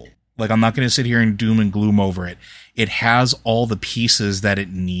awful. Like, I'm not going to sit here and doom and gloom over it. It has all the pieces that it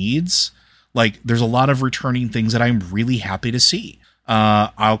needs. Like, there's a lot of returning things that I'm really happy to see.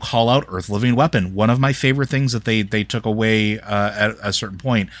 I'll call out Earth Living Weapon, one of my favorite things that they took away at a certain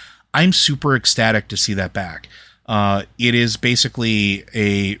point. I'm super ecstatic to see that back. It is basically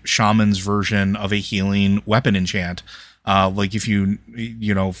a shaman's version of a healing weapon enchant. Like if you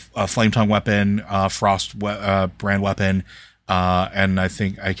know, a Flame Tongue weapon, Frost brand weapon, and I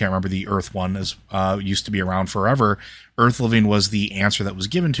can't remember the Earth one, as used to be around forever. Earth Living was the answer that was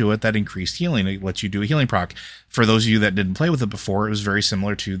given to it that increased healing. It lets you do a healing proc. For those of you that didn't play with it before, it was very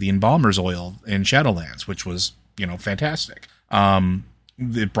similar to the Embalmer's Oil in Shadowlands, which was, fantastic.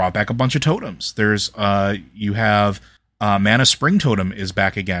 It brought back a bunch of totems. There's you have Mana Spring Totem is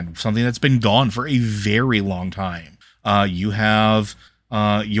back again, something that's been gone for a very long time. You have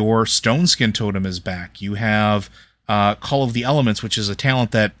your Stone Skin Totem is back. You have Call of the Elements, which is a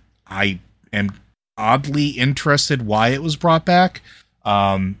talent that I am oddly interested why it was brought back,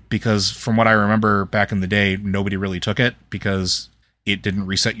 because from what I remember back in the day, nobody really took it because it didn't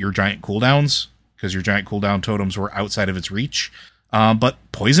reset your giant cooldowns, because your giant cooldown totems were outside of its reach. But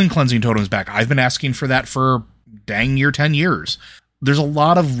Poison Cleansing Totem's back. I've been asking for that for dang near 10 years. There's a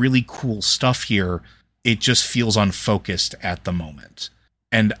lot of really cool stuff here. It just feels unfocused at the moment.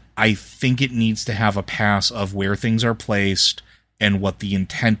 And I think it needs to have a pass of where things are placed and what the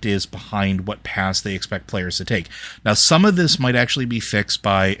intent is behind what pass they expect players to take. Now, some of this might actually be fixed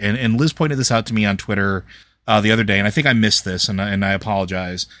by, and Liz pointed this out to me on Twitter the other day, and I think I missed this, and I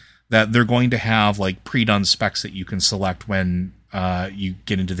apologize, that they're going to have like pre-done specs that you can select when you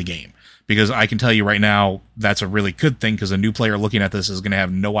get into the game. Because I can tell you right now, that's a really good thing, because a new player looking at this is going to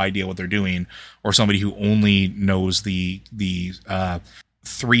have no idea what they're doing, or somebody who only knows the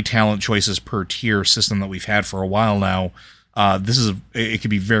 3 talent choices per tier system that we've had for a while now. It could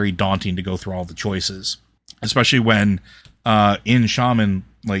be very daunting to go through all the choices, especially when in Shaman,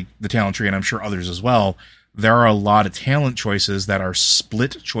 like the talent tree, and I'm sure others as well, there are a lot of talent choices that are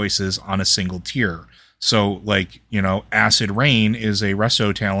split choices on a single tier. So, like, Acid Rain is a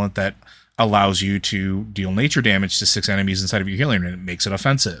resto talent that allows you to deal nature damage to 6 enemies inside of your healing, and it makes it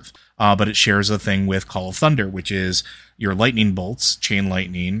offensive. But it shares a thing with Call of Thunder, which is your lightning bolts, chain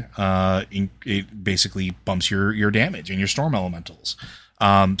lightning. It basically bumps your damage and your storm elementals.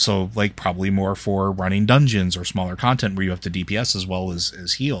 So, like, probably more for running dungeons or smaller content where you have to DPS as well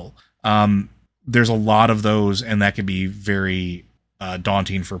as heal. There's a lot of those, and that can be very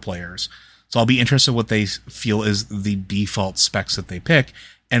daunting for players. So I'll be interested what they feel is the default specs that they pick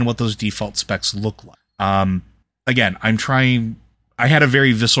and what those default specs look like. Again, I had a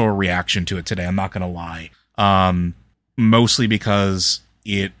very visceral reaction to it today. I'm not going to lie. Mostly because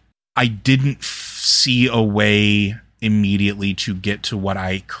I didn't see a way immediately to get to what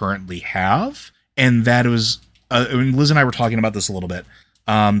I currently have. And that was, Liz and I were talking about this a little bit.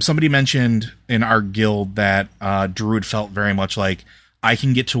 Somebody mentioned in our guild that Druid felt very much like, I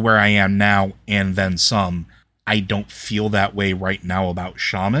can get to where I am now and then some. I don't feel that way right now about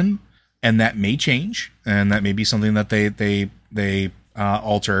Shaman, and that may change, and that may be something that they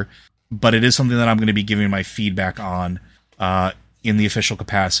alter, but it is something that I'm going to be giving my feedback on in the official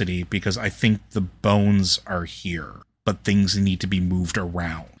capacity, because I think the bones are here, but things need to be moved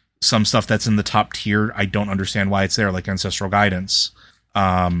around. Some stuff that's in the top tier, I don't understand why it's there, like Ancestral Guidance.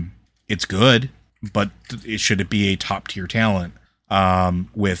 It's good, but should it be a top tier talent?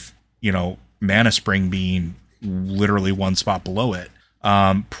 With, Mana Spring being literally one spot below it.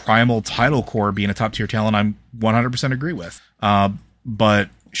 Primal Tidal Core being a top tier talent, I'm 100% agree with. But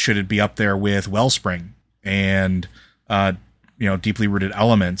should it be up there with Wellspring and, Deeply Rooted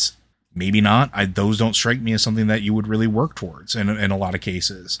Elements? Maybe not. Those don't strike me as something that you would really work towards in a lot of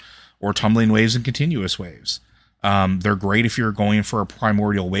cases. Or Tumbling Waves and Continuous Waves. They're great if you're going for a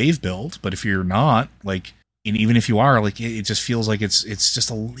Primordial Wave build, but if you're not, like, and even if you are, like, it just feels like it's just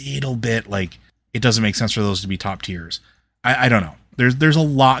a little bit like it doesn't make sense for those to be top tiers. I don't know. There's a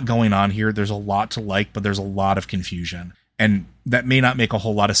lot going on here. There's a lot to like, but there's a lot of confusion, and that may not make a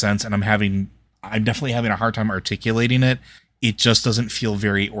whole lot of sense. And I'm definitely having a hard time articulating it. It just doesn't feel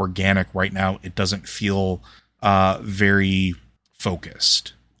very organic right now. It doesn't feel very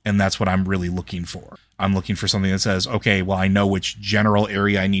focused, and that's what I'm really looking for. I'm looking for something that says, okay, well, I know which general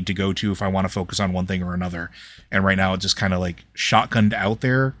area I need to go to if I want to focus on one thing or another. And right now, it's just kind of like shotgunned out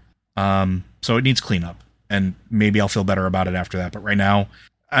there. So it needs cleanup, and maybe I'll feel better about it after that. But right now,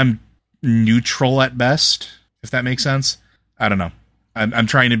 I'm neutral at best, if that makes sense. I don't know. I'm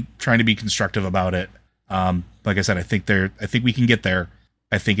trying to be constructive about it. Like I said, I think we can get there.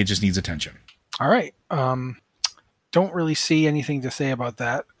 I think it just needs attention. All right. don't really see anything to say about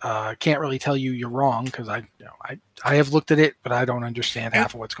that. Can't really tell you you're wrong because I have looked at it, but I don't understand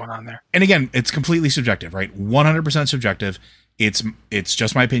half of what's going on there. And again, it's completely subjective, right? 100% subjective. It's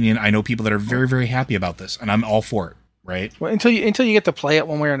just my opinion. I know people that are very, very happy about this, and I'm all for it, right? Well, until you get to play it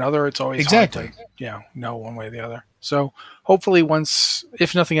one way or another, it's always exactly hard to, know one way or the other. So hopefully once,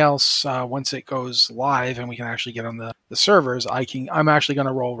 if nothing else, once it goes live and we can actually get on the servers, I'm actually going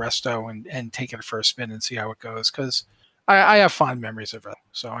to roll Resto and take it for a spin and see how it goes, because I have fond memories of it.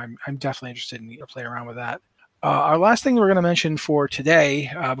 So I'm definitely interested in play around with that. Our last thing we're going to mention for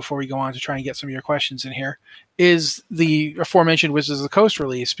today, before we go on to try and get some of your questions in here, is the aforementioned Wizards of the Coast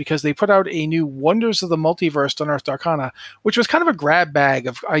release, because they put out a new Wonders of the Multiverse Unearthed Arcana, which was kind of a grab bag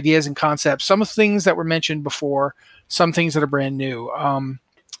of ideas and concepts. Some of things that were mentioned before, some things that are brand new.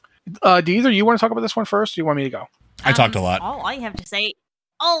 Do either you want to talk about this one first, or do you want me to go? I talked a lot. All I have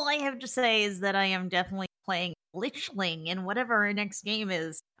to say is that I am definitely playing Glitchling in whatever our next game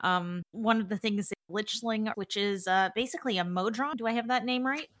is. One of the things is Glitchling, which is basically a Modron. Do I have that name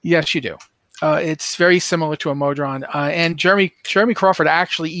right? Yes, you do. It's very similar to a Modron. And Jeremy Crawford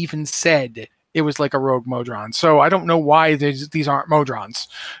actually even said it was like a rogue Modron. So I don't know why these aren't Modrons.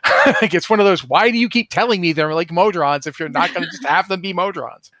 Like, it's one of those, why do you keep telling me they're like Modrons if you're not going to just have them be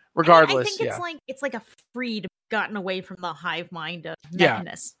Modrons? Regardless, I think it's like a freed, gotten away from the hive mind of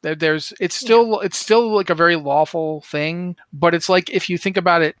Mechanus. Yeah, it's still like a very lawful thing, but it's like, if you think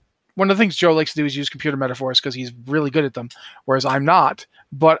about it, one of the things Joe likes to do is use computer metaphors because he's really good at them, whereas I'm not.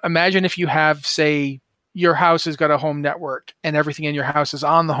 But imagine if you have, say, your house has got a home network and everything in your house is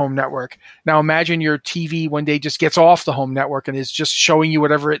on the home network. Now imagine your TV one day just gets off the home network and is just showing you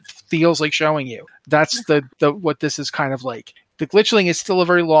whatever it feels like showing you. That's the what this is kind of like. The Glitchling is still a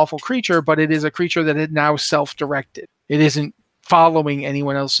very lawful creature, but it is a creature that is now self-directed. It isn't following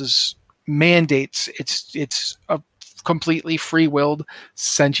anyone else's mandates. It's a completely free-willed,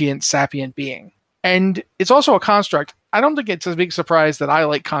 sentient, sapient being. And it's also a construct. I don't think it's a big surprise that I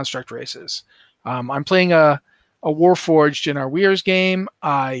like construct races. I'm playing a Warforged in our Weirs game.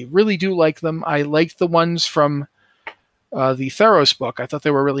 I really do like them. I like the ones from the Theros book. I thought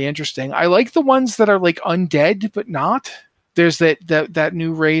they were really interesting. I like the ones that are like undead, but not. There's that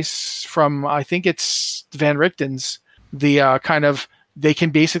new race from, I think it's Van Richten's, the kind of, they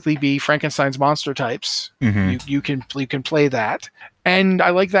can basically be Frankenstein's monster types. Mm-hmm. You can play that. And I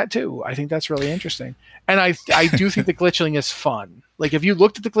like that too. I think that's really interesting. And I do think the Glitchling is fun. Like, have you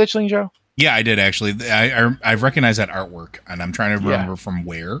looked at the Glitchling, Joe? Yeah, I did actually. I recognize that artwork, and I'm trying to remember from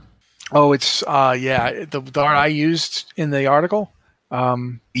where. Oh, it's the art I used in the article.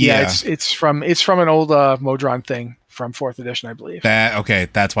 It's from an old Modron thing from 4th edition, I believe.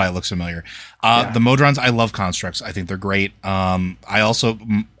 That's why it looks familiar. The Modrons, I love constructs. I think they're great. I also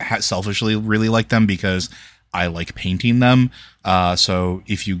selfishly really like them because I like painting them. So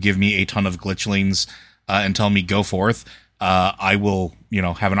if you give me a ton of Glitchlings and tell me go forth, I will,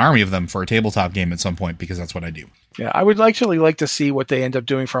 have an army of them for a tabletop game at some point, because that's what I do. Yeah, I would actually like to see what they end up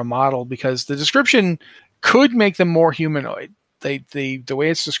doing for a model, because the description could make them more humanoid. The way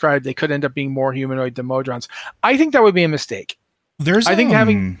it's described, they could end up being more humanoid than Modrons. I think that would be a mistake. I think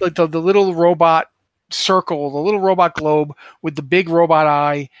having like the little robot circle, the little robot globe with the big robot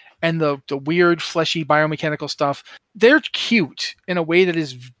eye and the weird fleshy biomechanical stuff, they're cute in a way that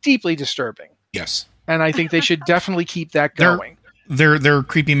is deeply disturbing. Yes. And I think they should definitely keep that going. They're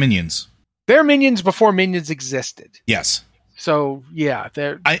creepy minions. They're minions before minions existed. Yes. So yeah,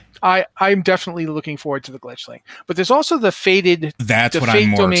 I'm definitely looking forward to the Glitchling. But there's also the fated. That's what I'm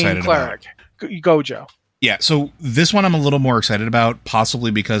more excited cleric. About. Go, Joe. Yeah, so this one I'm a little more excited about,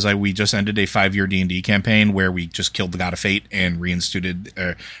 possibly because we just ended a 5-year D&D campaign where we just killed the God of Fate and reinstituted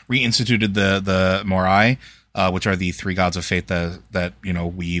the Morai, which are the 3 gods of fate that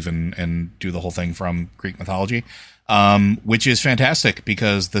weave and do the whole thing from Greek mythology, which is fantastic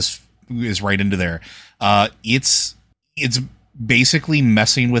because this is right into there. It's basically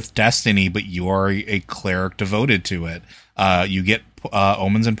messing with destiny, but you are a cleric devoted to it. You get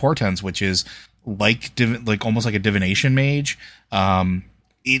omens and portents, which is like almost like a divination mage. I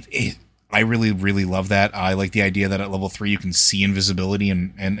really, really love that. I like the idea that at level 3 you can see invisibility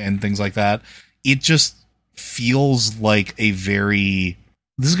and things like that. It just feels like a very,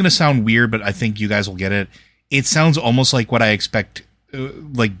 this is going to sound weird, but I think you guys will get it. It sounds almost like what I expect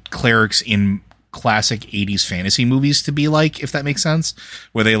like clerics in classic 80s fantasy movies to be like, if that makes sense,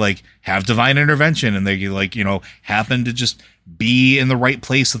 where they like have divine intervention and they like, happen to just be in the right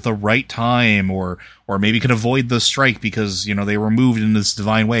place at the right time, or maybe could avoid the strike because, they were moved in this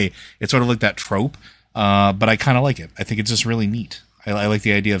divine way. It's sort of like that trope. But I kind of like it. I think it's just really neat. I like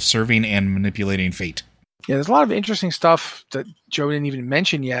the idea of serving and manipulating fate. Yeah, there's a lot of interesting stuff that Joe didn't even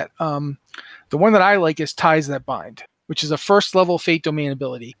mention yet. The one that I like is Ties That Bind, which is a first level Fate Domain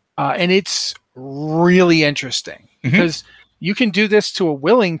ability. And it's really interesting because you can do this to a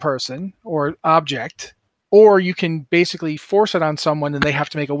willing person or object, or you can basically force it on someone and they have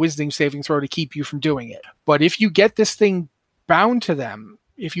to make a wisdom saving throw to keep you from doing it. But if you get this thing bound to them,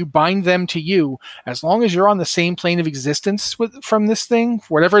 if you bind them to you, as long as you're on the same plane of existence from this thing,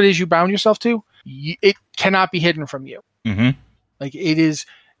 whatever it is you bound yourself to, it cannot be hidden from you. Like it is,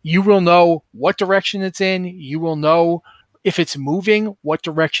 you will know what direction it's in. You will know if it's moving, what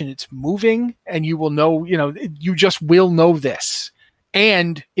direction it's moving, and you will know, you just will know this.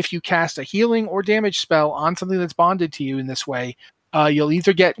 And if you cast a healing or damage spell on something that's bonded to you in this way, you'll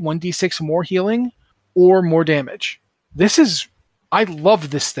either get 1d6 more healing or more damage. I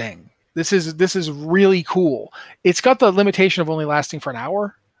love this thing. This is really cool. It's got the limitation of only lasting for an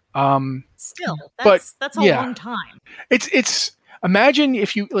hour. Still, that's a long time. It's imagine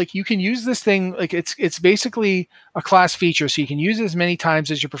if you can use this thing, like it's basically a class feature, so you can use it as many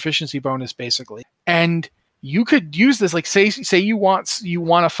times as your proficiency bonus, basically. And you could use this, like say you want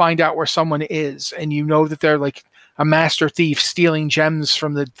to find out where someone is, and you know that they're like a master thief stealing gems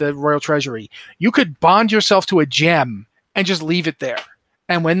from the royal treasury. You could bond yourself to a gem and just leave it there.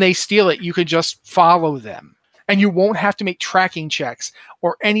 And when they steal it, you could just follow them. And you won't have to make tracking checks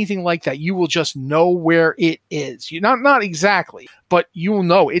or anything like that. You will just know where it is. Not exactly, but you will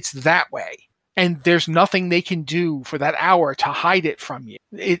know it's that way. And there's nothing they can do for that hour to hide it from you.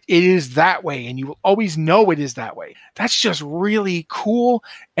 It is that way, and you will always know it is that way. That's just really cool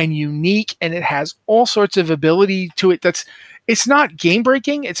and unique, and it has all sorts of ability to it. It's not game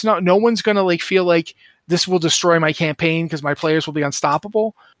breaking. It's not. No one's gonna feel like this will destroy my campaign because my players will be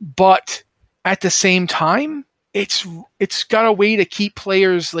unstoppable. But at the same time, it's got a way to keep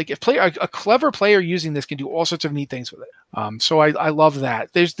players, like a clever player using this can do all sorts of neat things with it. So I love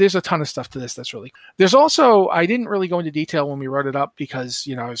that. There's a ton of stuff to this that's really cool. There's also, I didn't really go into detail when we wrote it up because,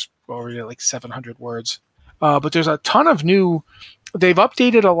 I was already at like 700 words. But there's a ton of new, they've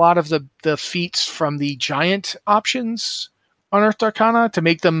updated a lot of the feats from the giant options on Earth Arcana to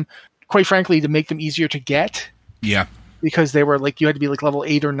make them, quite frankly, to make them easier to get. Yeah. Because they were you had to be level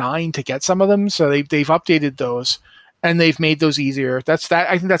 8 or 9 to get some of them. So they've updated those and they've made those easier. I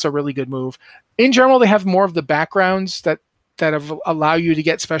think that's a really good move. In general, they have more of the backgrounds that allow you to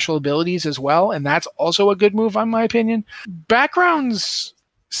get special abilities as well. And that's also a good move, in my opinion. Backgrounds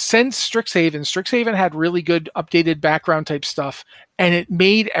since Strixhaven had really good updated background type stuff, and it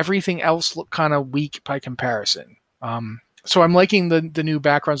made everything else look kind of weak by comparison. So I'm liking the new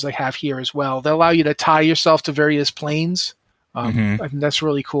backgrounds they have here as well. They allow you to tie yourself to various planes. I think that's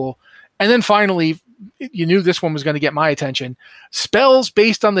really cool. And then finally, you knew this one was going to get my attention. Spells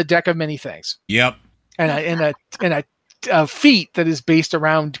based on the deck of many things. Yep. And a feat that is based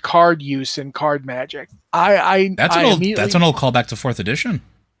around card use and card magic. That's an old callback to 4th edition.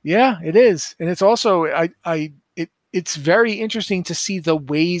 Yeah, it is. And it's also it's very interesting to see the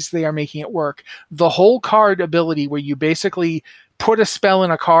ways they are making it work. The whole card ability where you basically put a spell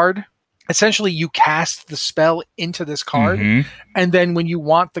in a card, essentially you cast the spell into this card, and then when you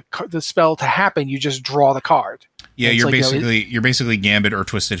want the spell to happen, you just draw the card. Yeah, you're basically Gambit or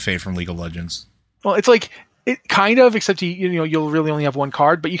Twisted Fate from League of Legends. Well, it's it kind of, except you'll really only have one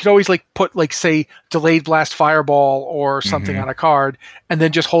card, but you could always put say Delayed Blast Fireball or something on a card, and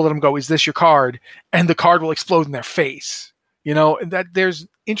then just hold it and go, "Is this your card?" And the card will explode in their face. And that there's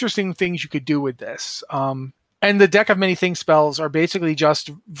interesting things you could do with this. And the deck of many things spells are basically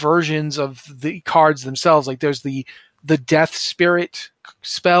just versions of the cards themselves. Like there's the Death Spirit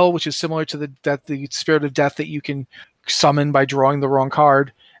spell, which is similar to the Spirit of Death that you can summon by drawing the wrong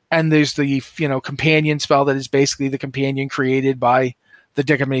card. And there's the companion spell that is basically the companion created by the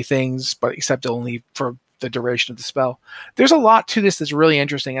deck of many things, but except only for the duration of the spell. There's a lot to this that's really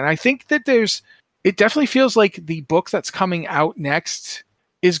interesting, and I think that it definitely feels like the book that's coming out next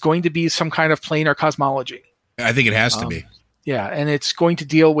is going to be some kind of planar cosmology. I think it has to be. Yeah, and it's going to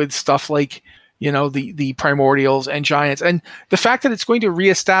deal with stuff like the primordials and giants, and the fact that it's going to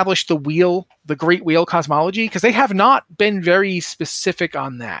reestablish the great wheel cosmology, because they have not been very specific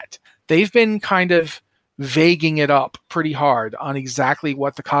on that. They've been kind of vaguing it up pretty hard on exactly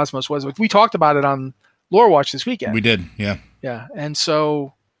what the cosmos was. We talked about it on Lore Watch this weekend. We did, yeah. Yeah, and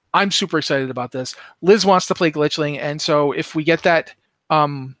so I'm super excited about this. Liz wants to play Glitchling, and so if we get that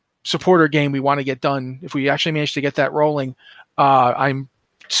supporter game we want to get done, if we actually manage to get that rolling, I'm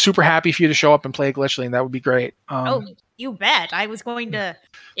super happy for you to show up and play a Glitchling. That would be great. Oh, you bet. I was going to.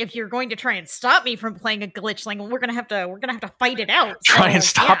 If you're going to try and stop me from playing a Glitchling, we're gonna have to fight it out. Try and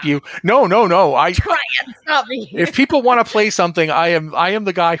stop you? No. Try and stop me. If people want to play something, I am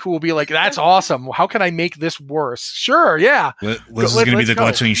the guy who will be like, "That's awesome. How can I make this worse?" Sure, yeah. Liz is going to be the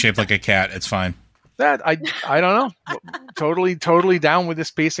Glitchling shaped like a cat. It's fine. That I don't know. Totally down with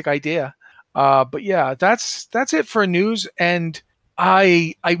this basic idea. But yeah, that's it for news. And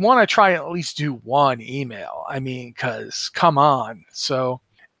I want to try and at least do one email. I mean, because come on. So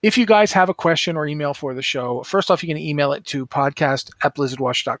if you guys have a question or email for the show, first off, you can email it to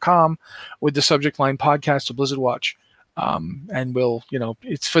podcast@blizzardwatch.com with the subject line podcast to Blizzard Watch. And we'll,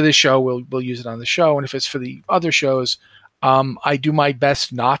 it's for this show. We'll use it on the show. And if it's for the other shows, I do my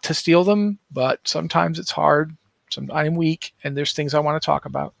best not to steal them, but sometimes it's hard. I'm weak and there's things I want to talk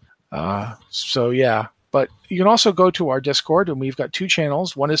about. So yeah, but you can also go to our Discord and we've got 2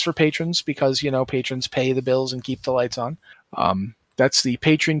 channels. One is for patrons because, patrons pay the bills and keep the lights on. That's the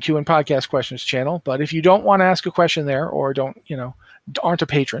Patron Q and Podcast Questions channel. But if you don't want to ask a question there or aren't a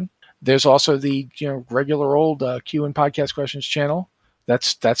patron, there's also the, regular old Q and Podcast Questions channel.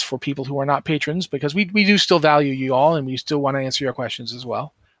 That's for people who are not patrons because we do still value you all and we still want to answer your questions as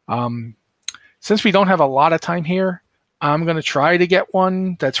well. Since we don't have a lot of time here, I'm going to try to get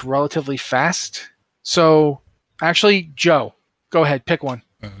one that's relatively fast. So actually, Joe, go ahead, pick one.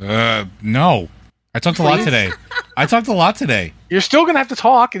 No. I talked a lot today. You're still going to have to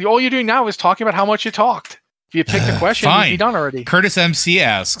talk. All you're doing now is talking about how much you talked. If you picked a question, you'd be done already. Curtis MC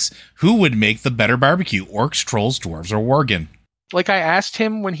asks, who would make the better barbecue, orcs, trolls, dwarves, or worgen? Like I asked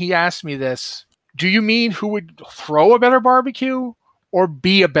him when he asked me this, do you mean who would throw a better barbecue or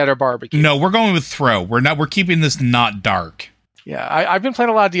be a better barbecue? No, we're going with throw. We're keeping this not dark. Yeah, I've been playing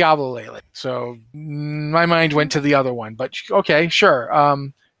a lot of Diablo lately, so my mind went to the other one. But okay, sure.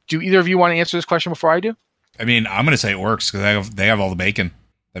 Do either of you want to answer this question before I do? I mean, I'm going to say orcs because they have all the bacon.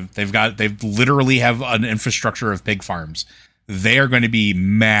 They literally have an infrastructure of pig farms. They are going to be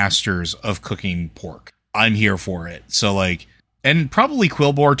masters of cooking pork. I'm here for it. So and probably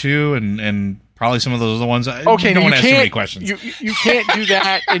Quillbore too, and probably some of those other ones. Okay, no one has too many questions. You can't do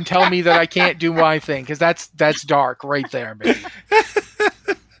that and tell me that I can't do my thing because that's dark right there, baby.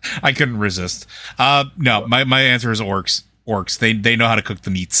 I couldn't resist. No, my answer is orcs. Orcs. They know how to cook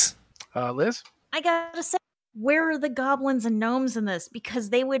the meats. Liz? I gotta say, where are the goblins and gnomes in this? Because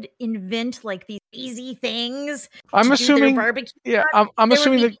they would invent these easy things. I'm assuming barbecue. Yeah, I'm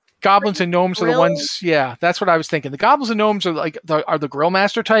assuming the goblins and gnomes are the ones. Yeah, that's what I was thinking. The goblins and gnomes are the grill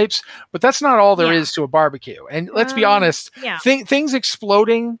master types, but that's not all there is to a barbecue. And let's be honest, things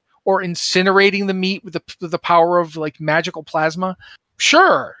exploding or incinerating the meat with the power of magical plasma.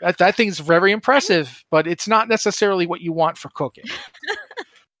 Sure, that thing's very impressive, but it's not necessarily what you want for cooking.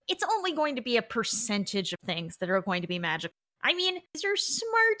 It's only going to be a percentage of things that are going to be magical. I mean, these are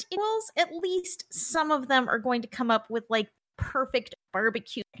smart equals. At least some of them are going to come up with perfect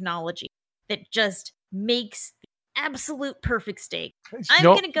barbecue technology that just makes the absolute perfect steak. I'm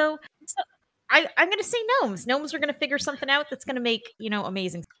going to go. I'm going to say gnomes. Gnomes are going to figure something out that's going to make,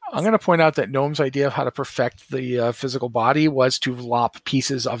 amazing. I'm going to point out that Gnome's idea of how to perfect the physical body was to lop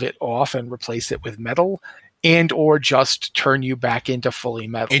pieces of it off and replace it with metal and or just turn you back into fully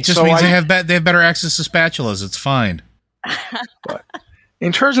metal. It just means they have better access to spatulas. It's fine. But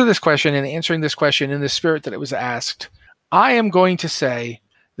in terms of this question and answering this question in the spirit that it was asked, I am going to say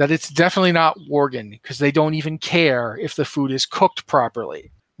that it's definitely not worgen because they don't even care if the food is cooked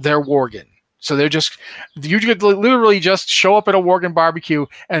properly. They're worgen. So you could literally just show up at a worgen barbecue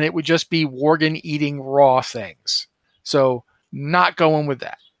and it would just be worgen eating raw things. So not going with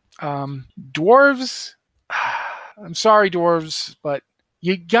that. Dwarves, I'm sorry, dwarves, but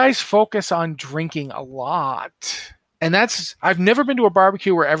you guys focus on drinking a lot. And I've never been to a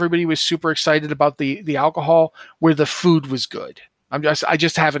barbecue where everybody was super excited about the alcohol, where the food was good. I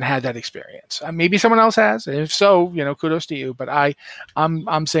just haven't had that experience. Maybe someone else has, and if so, kudos to you. But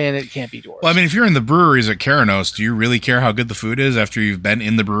I'm saying it can't be dwarves. Well, I mean, if you're in the breweries at Keranos, do you really care how good the food is after you've been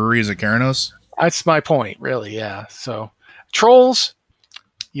in the breweries at Keranos? That's my point, really. Yeah. So, trolls,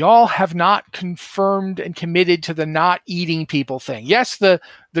 y'all have not confirmed and committed to the not eating people thing. Yes, the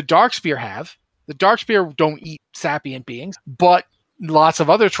Darkspear have. The Darkspear don't eat sapient beings, but lots of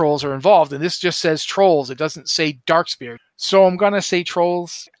other trolls are involved, and this just says trolls. It doesn't say Darkspear. So I'm going to say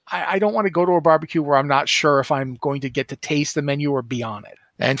trolls. I don't want to go to a barbecue where I'm not sure if I'm going to get to taste the menu or be on it.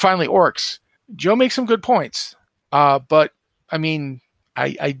 And finally, orcs. Joe makes some good points. But, I mean,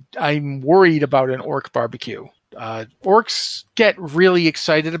 I'm worried about an orc barbecue. Orcs get really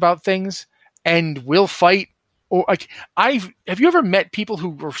excited about things and will fight or like have you ever met people who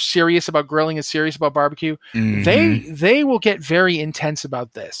were serious about grilling and serious about barbecue? Mhm. They will get very intense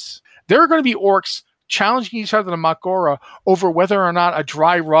about this. There are going to be orcs challenging each other to Makgora over whether or not a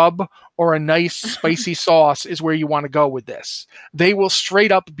dry rub or a nice spicy sauce is where you want to go with this. They will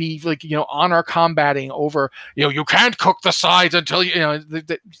straight up be like, honor combating over, you can't cook the sides until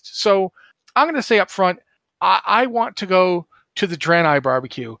so I'm going to say up front, I want to go to the Draenei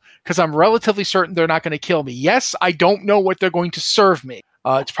barbecue because I'm relatively certain they're not going to kill me. Yes, I don't know what they're going to serve me.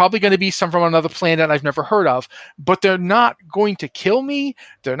 It's probably going to be some from another planet I've never heard of, but they're not going to kill me.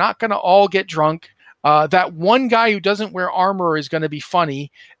 They're not going to all get drunk. That one guy who doesn't wear armor is going to be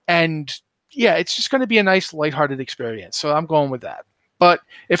funny. And yeah, it's just going to be a nice lighthearted experience. So I'm going with that. But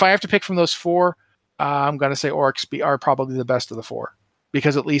if I have to pick from those four, I'm going to say orcs are probably the best of the four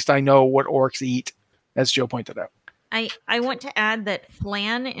because at least I know what orcs eat, as Joe pointed out. I want to add that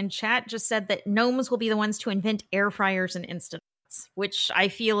Flan in chat just said that gnomes will be the ones to invent air fryers and instant pots, which I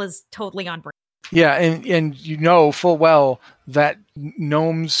feel is totally on brand. Yeah, and full well that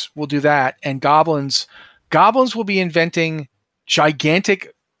gnomes will do that, and goblins will be inventing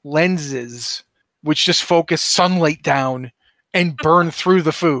gigantic lenses which just focus sunlight down and burn through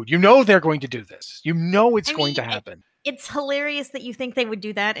the food. They're going to do this. It's going to happen. It's hilarious that you think they would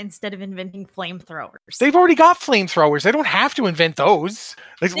do that instead of inventing flamethrowers. They've already got flamethrowers. They don't have to invent those.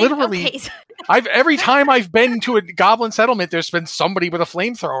 Literally, okay. Every time I've been to a goblin settlement, there's been somebody with a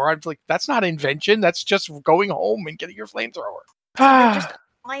flamethrower. I'm like, that's not invention. That's just going home and getting your flamethrower. Just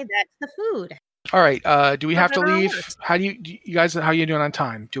apply that to the food. All right. Do we have to leave? Works. How do you guys? How are you doing on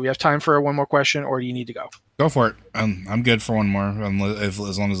time? Do we have time for one more question, or do you need to go? Go for it. I'm good for one more, as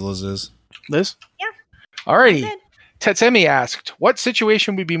long as Liz is. Liz? Yeah. All righty. Tetsemi asked, what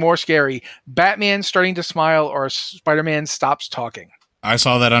situation would be more scary? Batman starting to smile or Spider-Man stops talking? I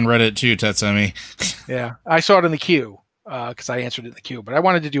saw that on Reddit too, Tetsemi. Yeah, I saw it in the queue because I answered it in the queue, but I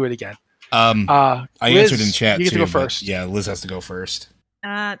wanted to do it again. I Liz, answered in chat you get too. to go first. Yeah, Liz has to go first.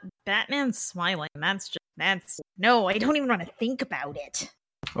 Batman smiling. No, I don't even want to think about it.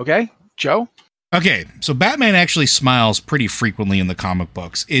 Okay, Joe? Okay, so Batman actually smiles pretty frequently in the comic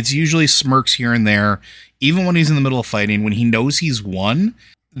books. It's usually smirks here and there, even when he's in the middle of fighting. When he knows he's won,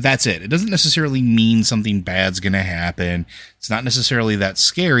 that's it. It doesn't necessarily mean something bad's going to happen. It's not necessarily that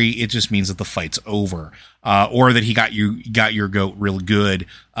scary. It just means that the fight's over, or that he got your goat real good,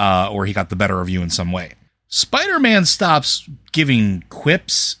 or he got the better of you in some way. Spider-Man stops giving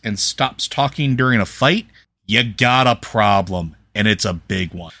quips and stops talking during a fight. You got a problem. And it's a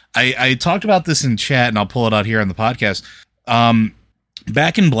big one. I talked about this in chat, and I'll pull it out here on the podcast.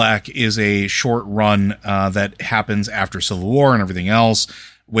 Back in Black is a short run that happens after Civil War and everything else,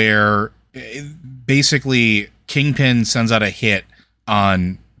 where basically Kingpin sends out a hit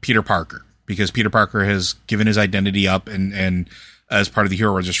on Peter Parker because Peter Parker has given his identity up and as part of the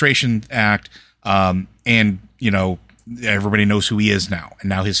Hero Registration Act, and everybody knows who he is now, and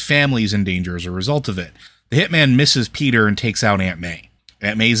now his family is in danger as a result of it. The hitman misses Peter and takes out Aunt May.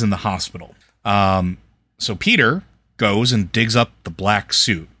 Aunt May's in the hospital. So Peter goes and digs up the black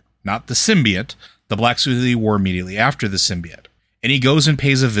suit, not the symbiote, the black suit that he wore immediately after the symbiote. And he goes and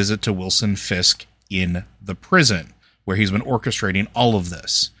pays a visit to Wilson Fisk in the prison, where he's been orchestrating all of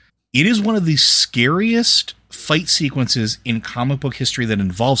this. It is one of the scariest fight sequences in comic book history that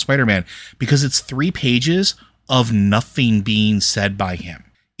involves Spider-Man, because it's 3 pages of nothing being said by him.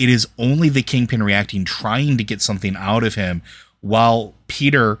 It is only the Kingpin reacting, trying to get something out of him, while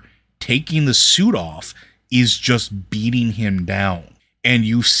Peter, taking the suit off, is just beating him down. And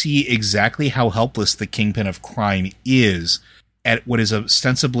you see exactly how helpless the Kingpin of crime is at what is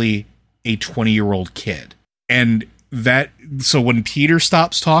ostensibly a 20-year-old kid. And so when Peter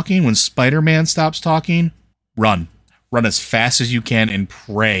stops talking, when Spider-Man stops talking, run as fast as you can and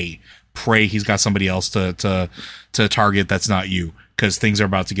pray he's got somebody else to target that's not you, because things are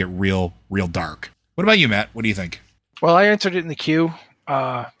about to get real dark. What about you, Matt? What do you think? Well, I answered it in the queue,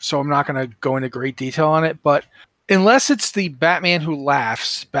 so I'm not going to go into great detail on it, but unless it's the Batman who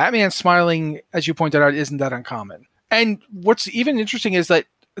laughs, Batman smiling, as you pointed out, isn't that uncommon. And what's even interesting is that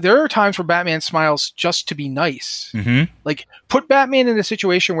there are times where Batman smiles just to be nice. Mm-hmm. Like, put Batman in a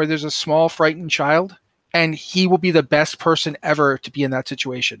situation where there's a small, frightened child, and he will be the best person ever to be in that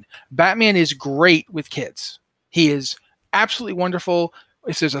situation. Batman is great with kids. He is absolutely wonderful.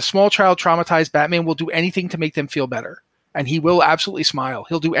 If there's a small child traumatized, Batman will do anything to make them feel better. And he will absolutely smile.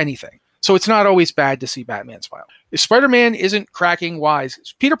 He'll do anything. So it's not always bad to see Batman smile. If Spider-Man isn't cracking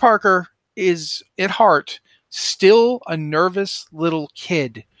wise, Peter Parker is, at heart, still a nervous little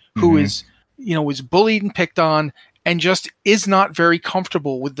kid who is bullied and picked on and just is not very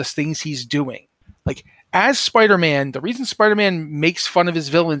comfortable with the things he's doing. Like, As Spider-Man, the reason Spider-Man makes fun of his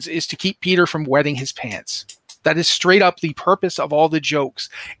villains is to keep Peter from wetting his pants. That is straight up the purpose of all the jokes.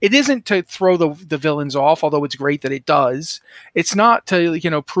 It isn't to throw the villains off, although it's great that it does. It's not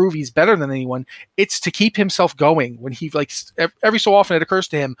to, prove he's better than anyone. It's to keep himself going when he, every so often it occurs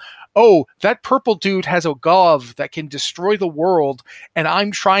to him, oh, that purple dude has a glove that can destroy the world, and I'm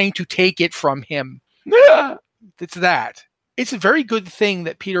trying to take it from him. It's that. It's a very good thing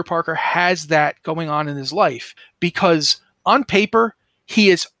that Peter Parker has that going on in his life, because on paper, he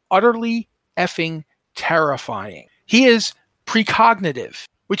is utterly effing terrifying. He is precognitive,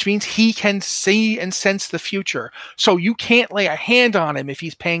 which means he can see and sense the future. So you can't lay a hand on him if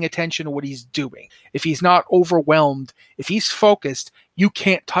he's paying attention to what he's doing. If he's not overwhelmed, if he's focused, you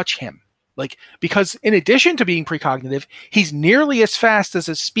can't touch him. Because in addition to being precognitive, he's nearly as fast as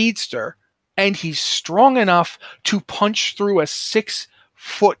a speedster, and he's strong enough to punch through a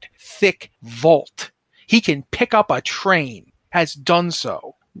 6-foot thick vault. He can pick up a train, has done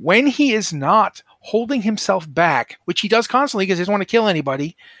so. When he is not holding himself back, which he does constantly because he doesn't want to kill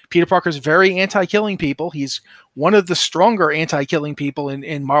anybody. Peter Parker's very anti-killing people. He's one of the stronger anti-killing people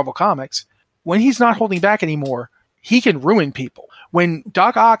in Marvel Comics. When he's not holding back anymore, he can ruin people. When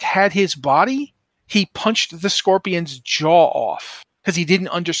Doc Ock had his body, he punched the Scorpion's jaw off because he didn't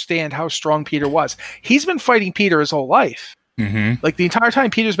understand how strong Peter was. He's been fighting Peter his whole life. Mm-hmm. The entire time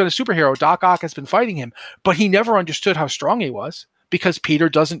Peter's been a superhero, Doc Ock has been fighting him, but he never understood how strong he was because Peter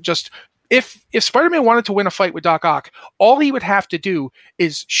doesn't just... If Spider-Man wanted to win a fight with Doc Ock, all he would have to do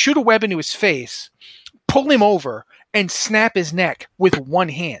is shoot a web into his face, pull him over, and snap his neck with one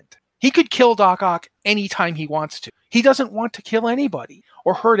hand. He could kill Doc Ock anytime he wants to. He doesn't want to kill anybody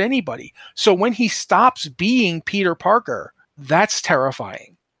or hurt anybody. So when he stops being Peter Parker, that's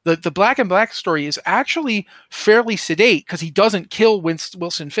terrifying. The Black and Black story is actually fairly sedate because he doesn't kill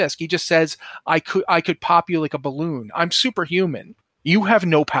Wilson Fisk. He just says, I could pop you like a balloon. I'm superhuman. You have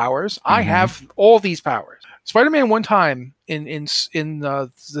no powers. Mm-hmm. I have all these powers. Spider-Man one time in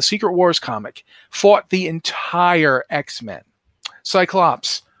the Secret Wars comic fought the entire X-Men.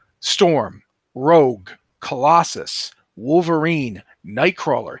 Cyclops, Storm, Rogue, Colossus, Wolverine,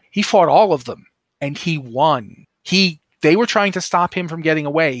 Nightcrawler. He fought all of them, and he won. They were trying to stop him from getting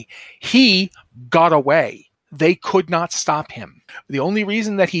away. He got away. They could not stop him. The only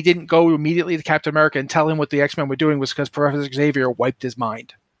reason that he didn't go immediately to Captain America and tell him what the X-Men were doing was because Professor Xavier wiped his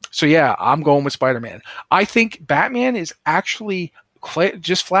mind. So yeah, I'm going with Spider-Man. I think Batman is actually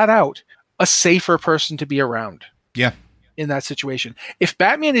just flat out a safer person to be around. Yeah. In that situation. If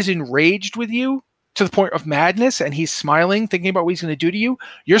Batman is enraged with you to the point of madness and he's smiling, thinking about what he's going to do to you,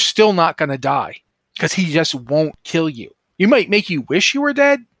 you're still not going to die because he just won't kill you. You might make you wish you were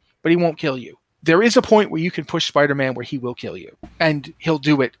dead, but he won't kill you. There is a point where you can push Spider-Man where he will kill you, and he'll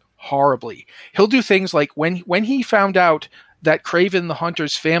do it horribly. He'll do things like when he found out that Kraven the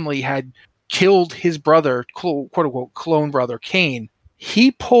Hunter's family had killed his brother, quote-unquote, clone brother, Kane,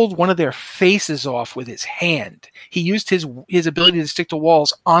 he pulled one of their faces off with his hand. He used his ability to stick to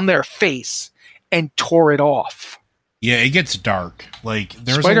walls on their face and tore it off. Yeah, it gets dark.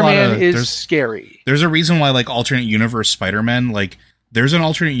 There's Spider-Man is scary. There's a reason why, alternate universe Spider-Man, there's an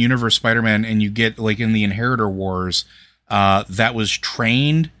alternate universe Spider-Man, and you get, in the Inheritor Wars, that was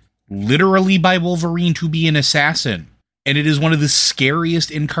trained literally by Wolverine to be an assassin. And it is one of the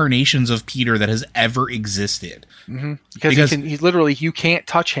scariest incarnations of Peter that has ever existed. Mm-hmm. Because he's literally, you can't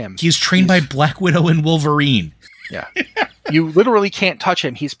touch him. He's trained by Black Widow and Wolverine. Yeah. You literally can't touch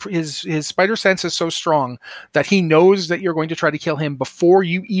him. His spider sense is so strong that he knows that you're going to try to kill him before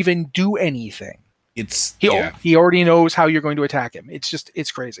you even do anything. He already knows how you're going to attack him.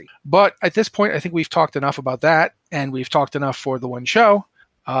 It's crazy. But at this point, I think we've talked enough about that, and we've talked enough for the one show.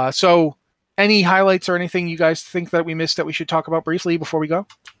 So any highlights or anything you guys think that we missed that we should talk about briefly before we go?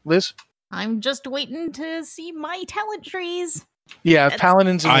 Liz? I'm just waiting to see my talent trees. Yeah,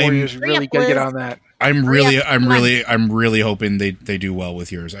 Paladins and Warriors really got to get on that. I'm really hoping they do well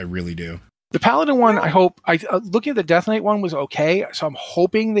with yours. I really do. The Paladin one, I hope. Looking at the Death Knight one was okay, so I'm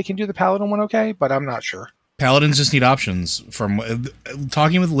hoping they can do the Paladin one okay, but I'm not sure. Paladins just need options. From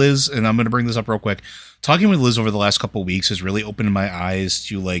talking with Liz, and I'm going to bring this up real quick. Talking with Liz over the last couple of weeks has really opened my eyes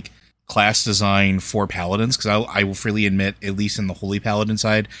to class design for Paladins, because I will freely admit, at least in the Holy Paladin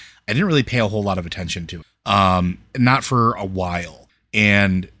side, I didn't really pay a whole lot of attention to it. Not for a while.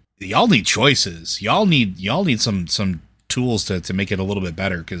 And y'all need choices. Y'all need some tools to make it a little bit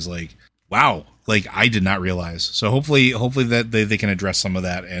better, because wow, I did not realize. So hopefully that they can address some of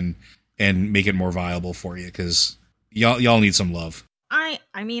that and make it more viable for you, because y'all need some love.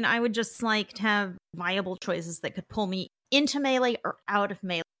 I mean, I would just like to have viable choices that could pull me into melee or out of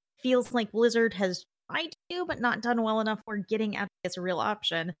melee. Feels like Blizzard has tried to, but not done well enough where getting epic is a real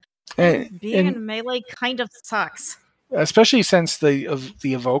option. And Being in melee kind of sucks. especially since the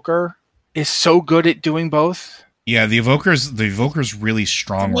Evoker is so good at doing both. Yeah, the Evoker's really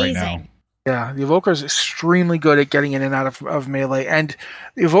strong right now. Yeah, the Evoker is extremely good at getting in and out of melee. And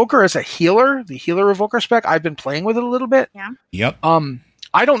the Evoker as a healer, the healer Evoker spec, I've been playing with it a little bit. Yeah. Yep.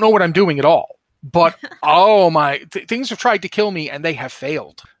 I don't know what I'm doing at all. But oh my, things have tried to kill me and they have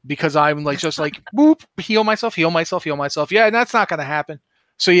failed because I'm like just like boop, heal myself. Yeah, and that's not going to happen.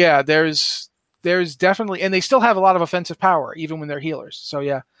 So yeah, there's definitely, and they still have a lot of offensive power even when they're healers. So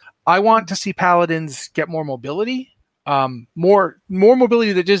yeah, I want to see paladins get more mobility, more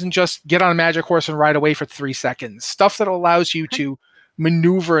mobility that isn't just get on a magic horse and ride away for 3 seconds. Stuff that allows you to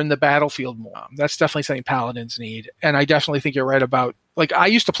maneuver in the battlefield more. That's definitely something paladins need, and I definitely think you're right about. Like I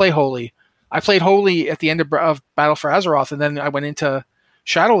used to play Holy. I played Holy at the end of Battle for Azeroth, and then I went into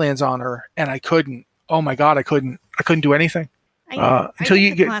Shadowlands on her, and I couldn't. Oh my god, I couldn't do anything. Until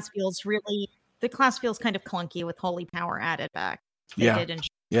you get the class feels kind of clunky with Holy Power added back. I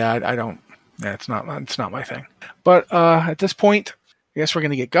don't. Yeah, it's not my thing. But at this point, I guess we're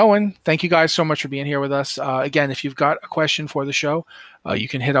going to get going. Thank you guys so much for being here with us. Again, if you've got a question for the show, you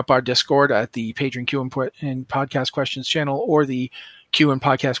can hit up our Discord at the Patreon Q and Podcast Questions channel or the Q and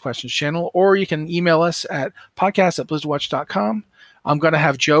Podcast Questions channel, or you can email us at podcast@blizzardwatch.com. I'm going to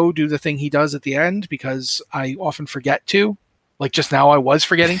have Joe do the thing he does at the end because I often forget to. Like just now I was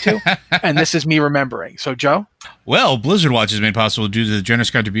forgetting to, and this is me remembering. So, Joe? Well, Blizzard Watch is made possible due to the generous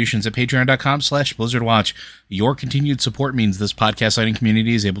contributions at patreon.com/BlizzardWatch. Your continued support means this podcast lighting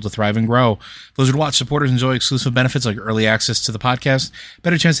community is able to thrive and grow. Blizzard Watch supporters enjoy exclusive benefits like early access to the podcast,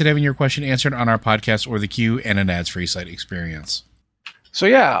 better chance at having your question answered on our podcast or the queue, and an ads-free site experience. So,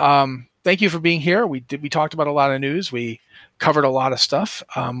 yeah, thank you for being here. We talked about a lot of news. We covered a lot of stuff.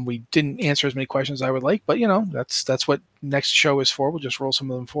 We didn't answer as many questions as I would like, but that's what next show is for. We'll just roll some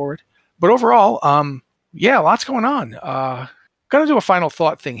of them forward. But overall, lots going on. Gonna do a final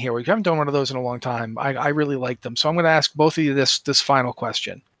thought thing here. We haven't done one of those in a long time. I really like them, so I'm going to ask both of you this final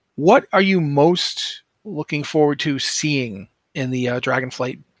question. What are you most looking forward to seeing in the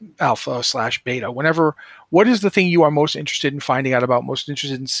Dragonflight Alpha/Beta? What is the thing you are most interested in finding out about, most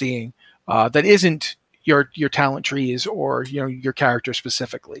interested in seeing that isn't your talent trees or your character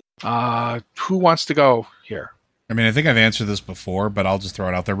specifically? Who wants to go here? I mean, I think I've answered this before, but I'll just throw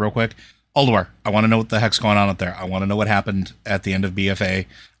it out there real quick. Ulduar. I want to know what the heck's going on out there. I want to know what happened at the end of BFA.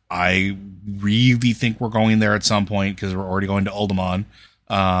 I really think we're going there at some point because we're already going to Uldaman.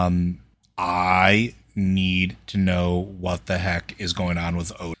 I need to know what the heck is going on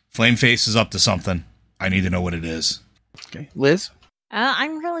with Odin. Flameface is up to something. I need to know what it is. Okay, Liz?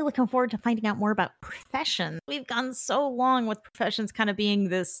 I'm really looking forward to finding out more about professions. We've gone so long with professions kind of being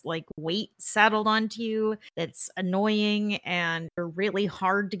this like weight saddled onto you that's annoying and really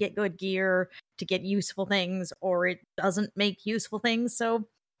hard to get good gear, to get useful things, or it doesn't make useful things. So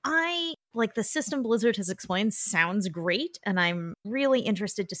I like the system Blizzard has explained sounds great, and I'm really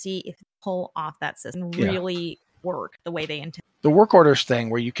interested to see if they pull off that system really work the way they intend. The work orders thing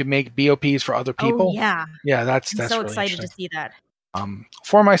where you can make BOPs for other people. Oh, yeah. Yeah, that's so really excited to see that.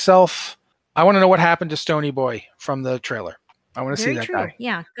 For myself, I want to know what happened to Stony Boy from the trailer. I want to see that guy.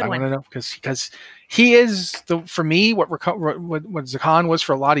 Yeah, good I one. want to know because he is for me what Zakan was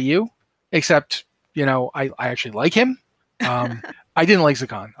for a lot of you. Except I actually like him. I didn't like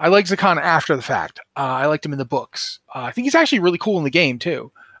Zakan. I like Zakan after the fact. I liked him in the books. I think he's actually really cool in the game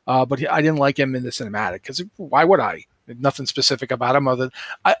too. But I didn't like him in the cinematic because why would I? Nothing specific about him other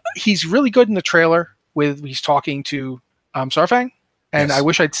than he's really good in the trailer he's talking to Sarfang. And yes. I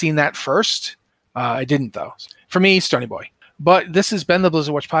wish I'd seen that first. I didn't, though. For me, Stony Boy. But this has been the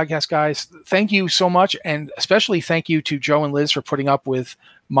Blizzard Watch podcast, guys. Thank you so much, and especially thank you to Joe and Liz for putting up with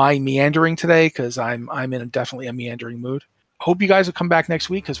my meandering today, because I'm in definitely a meandering mood. Hope you guys will come back next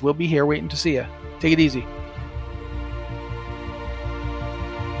week, because we'll be here waiting to see you. Take it easy.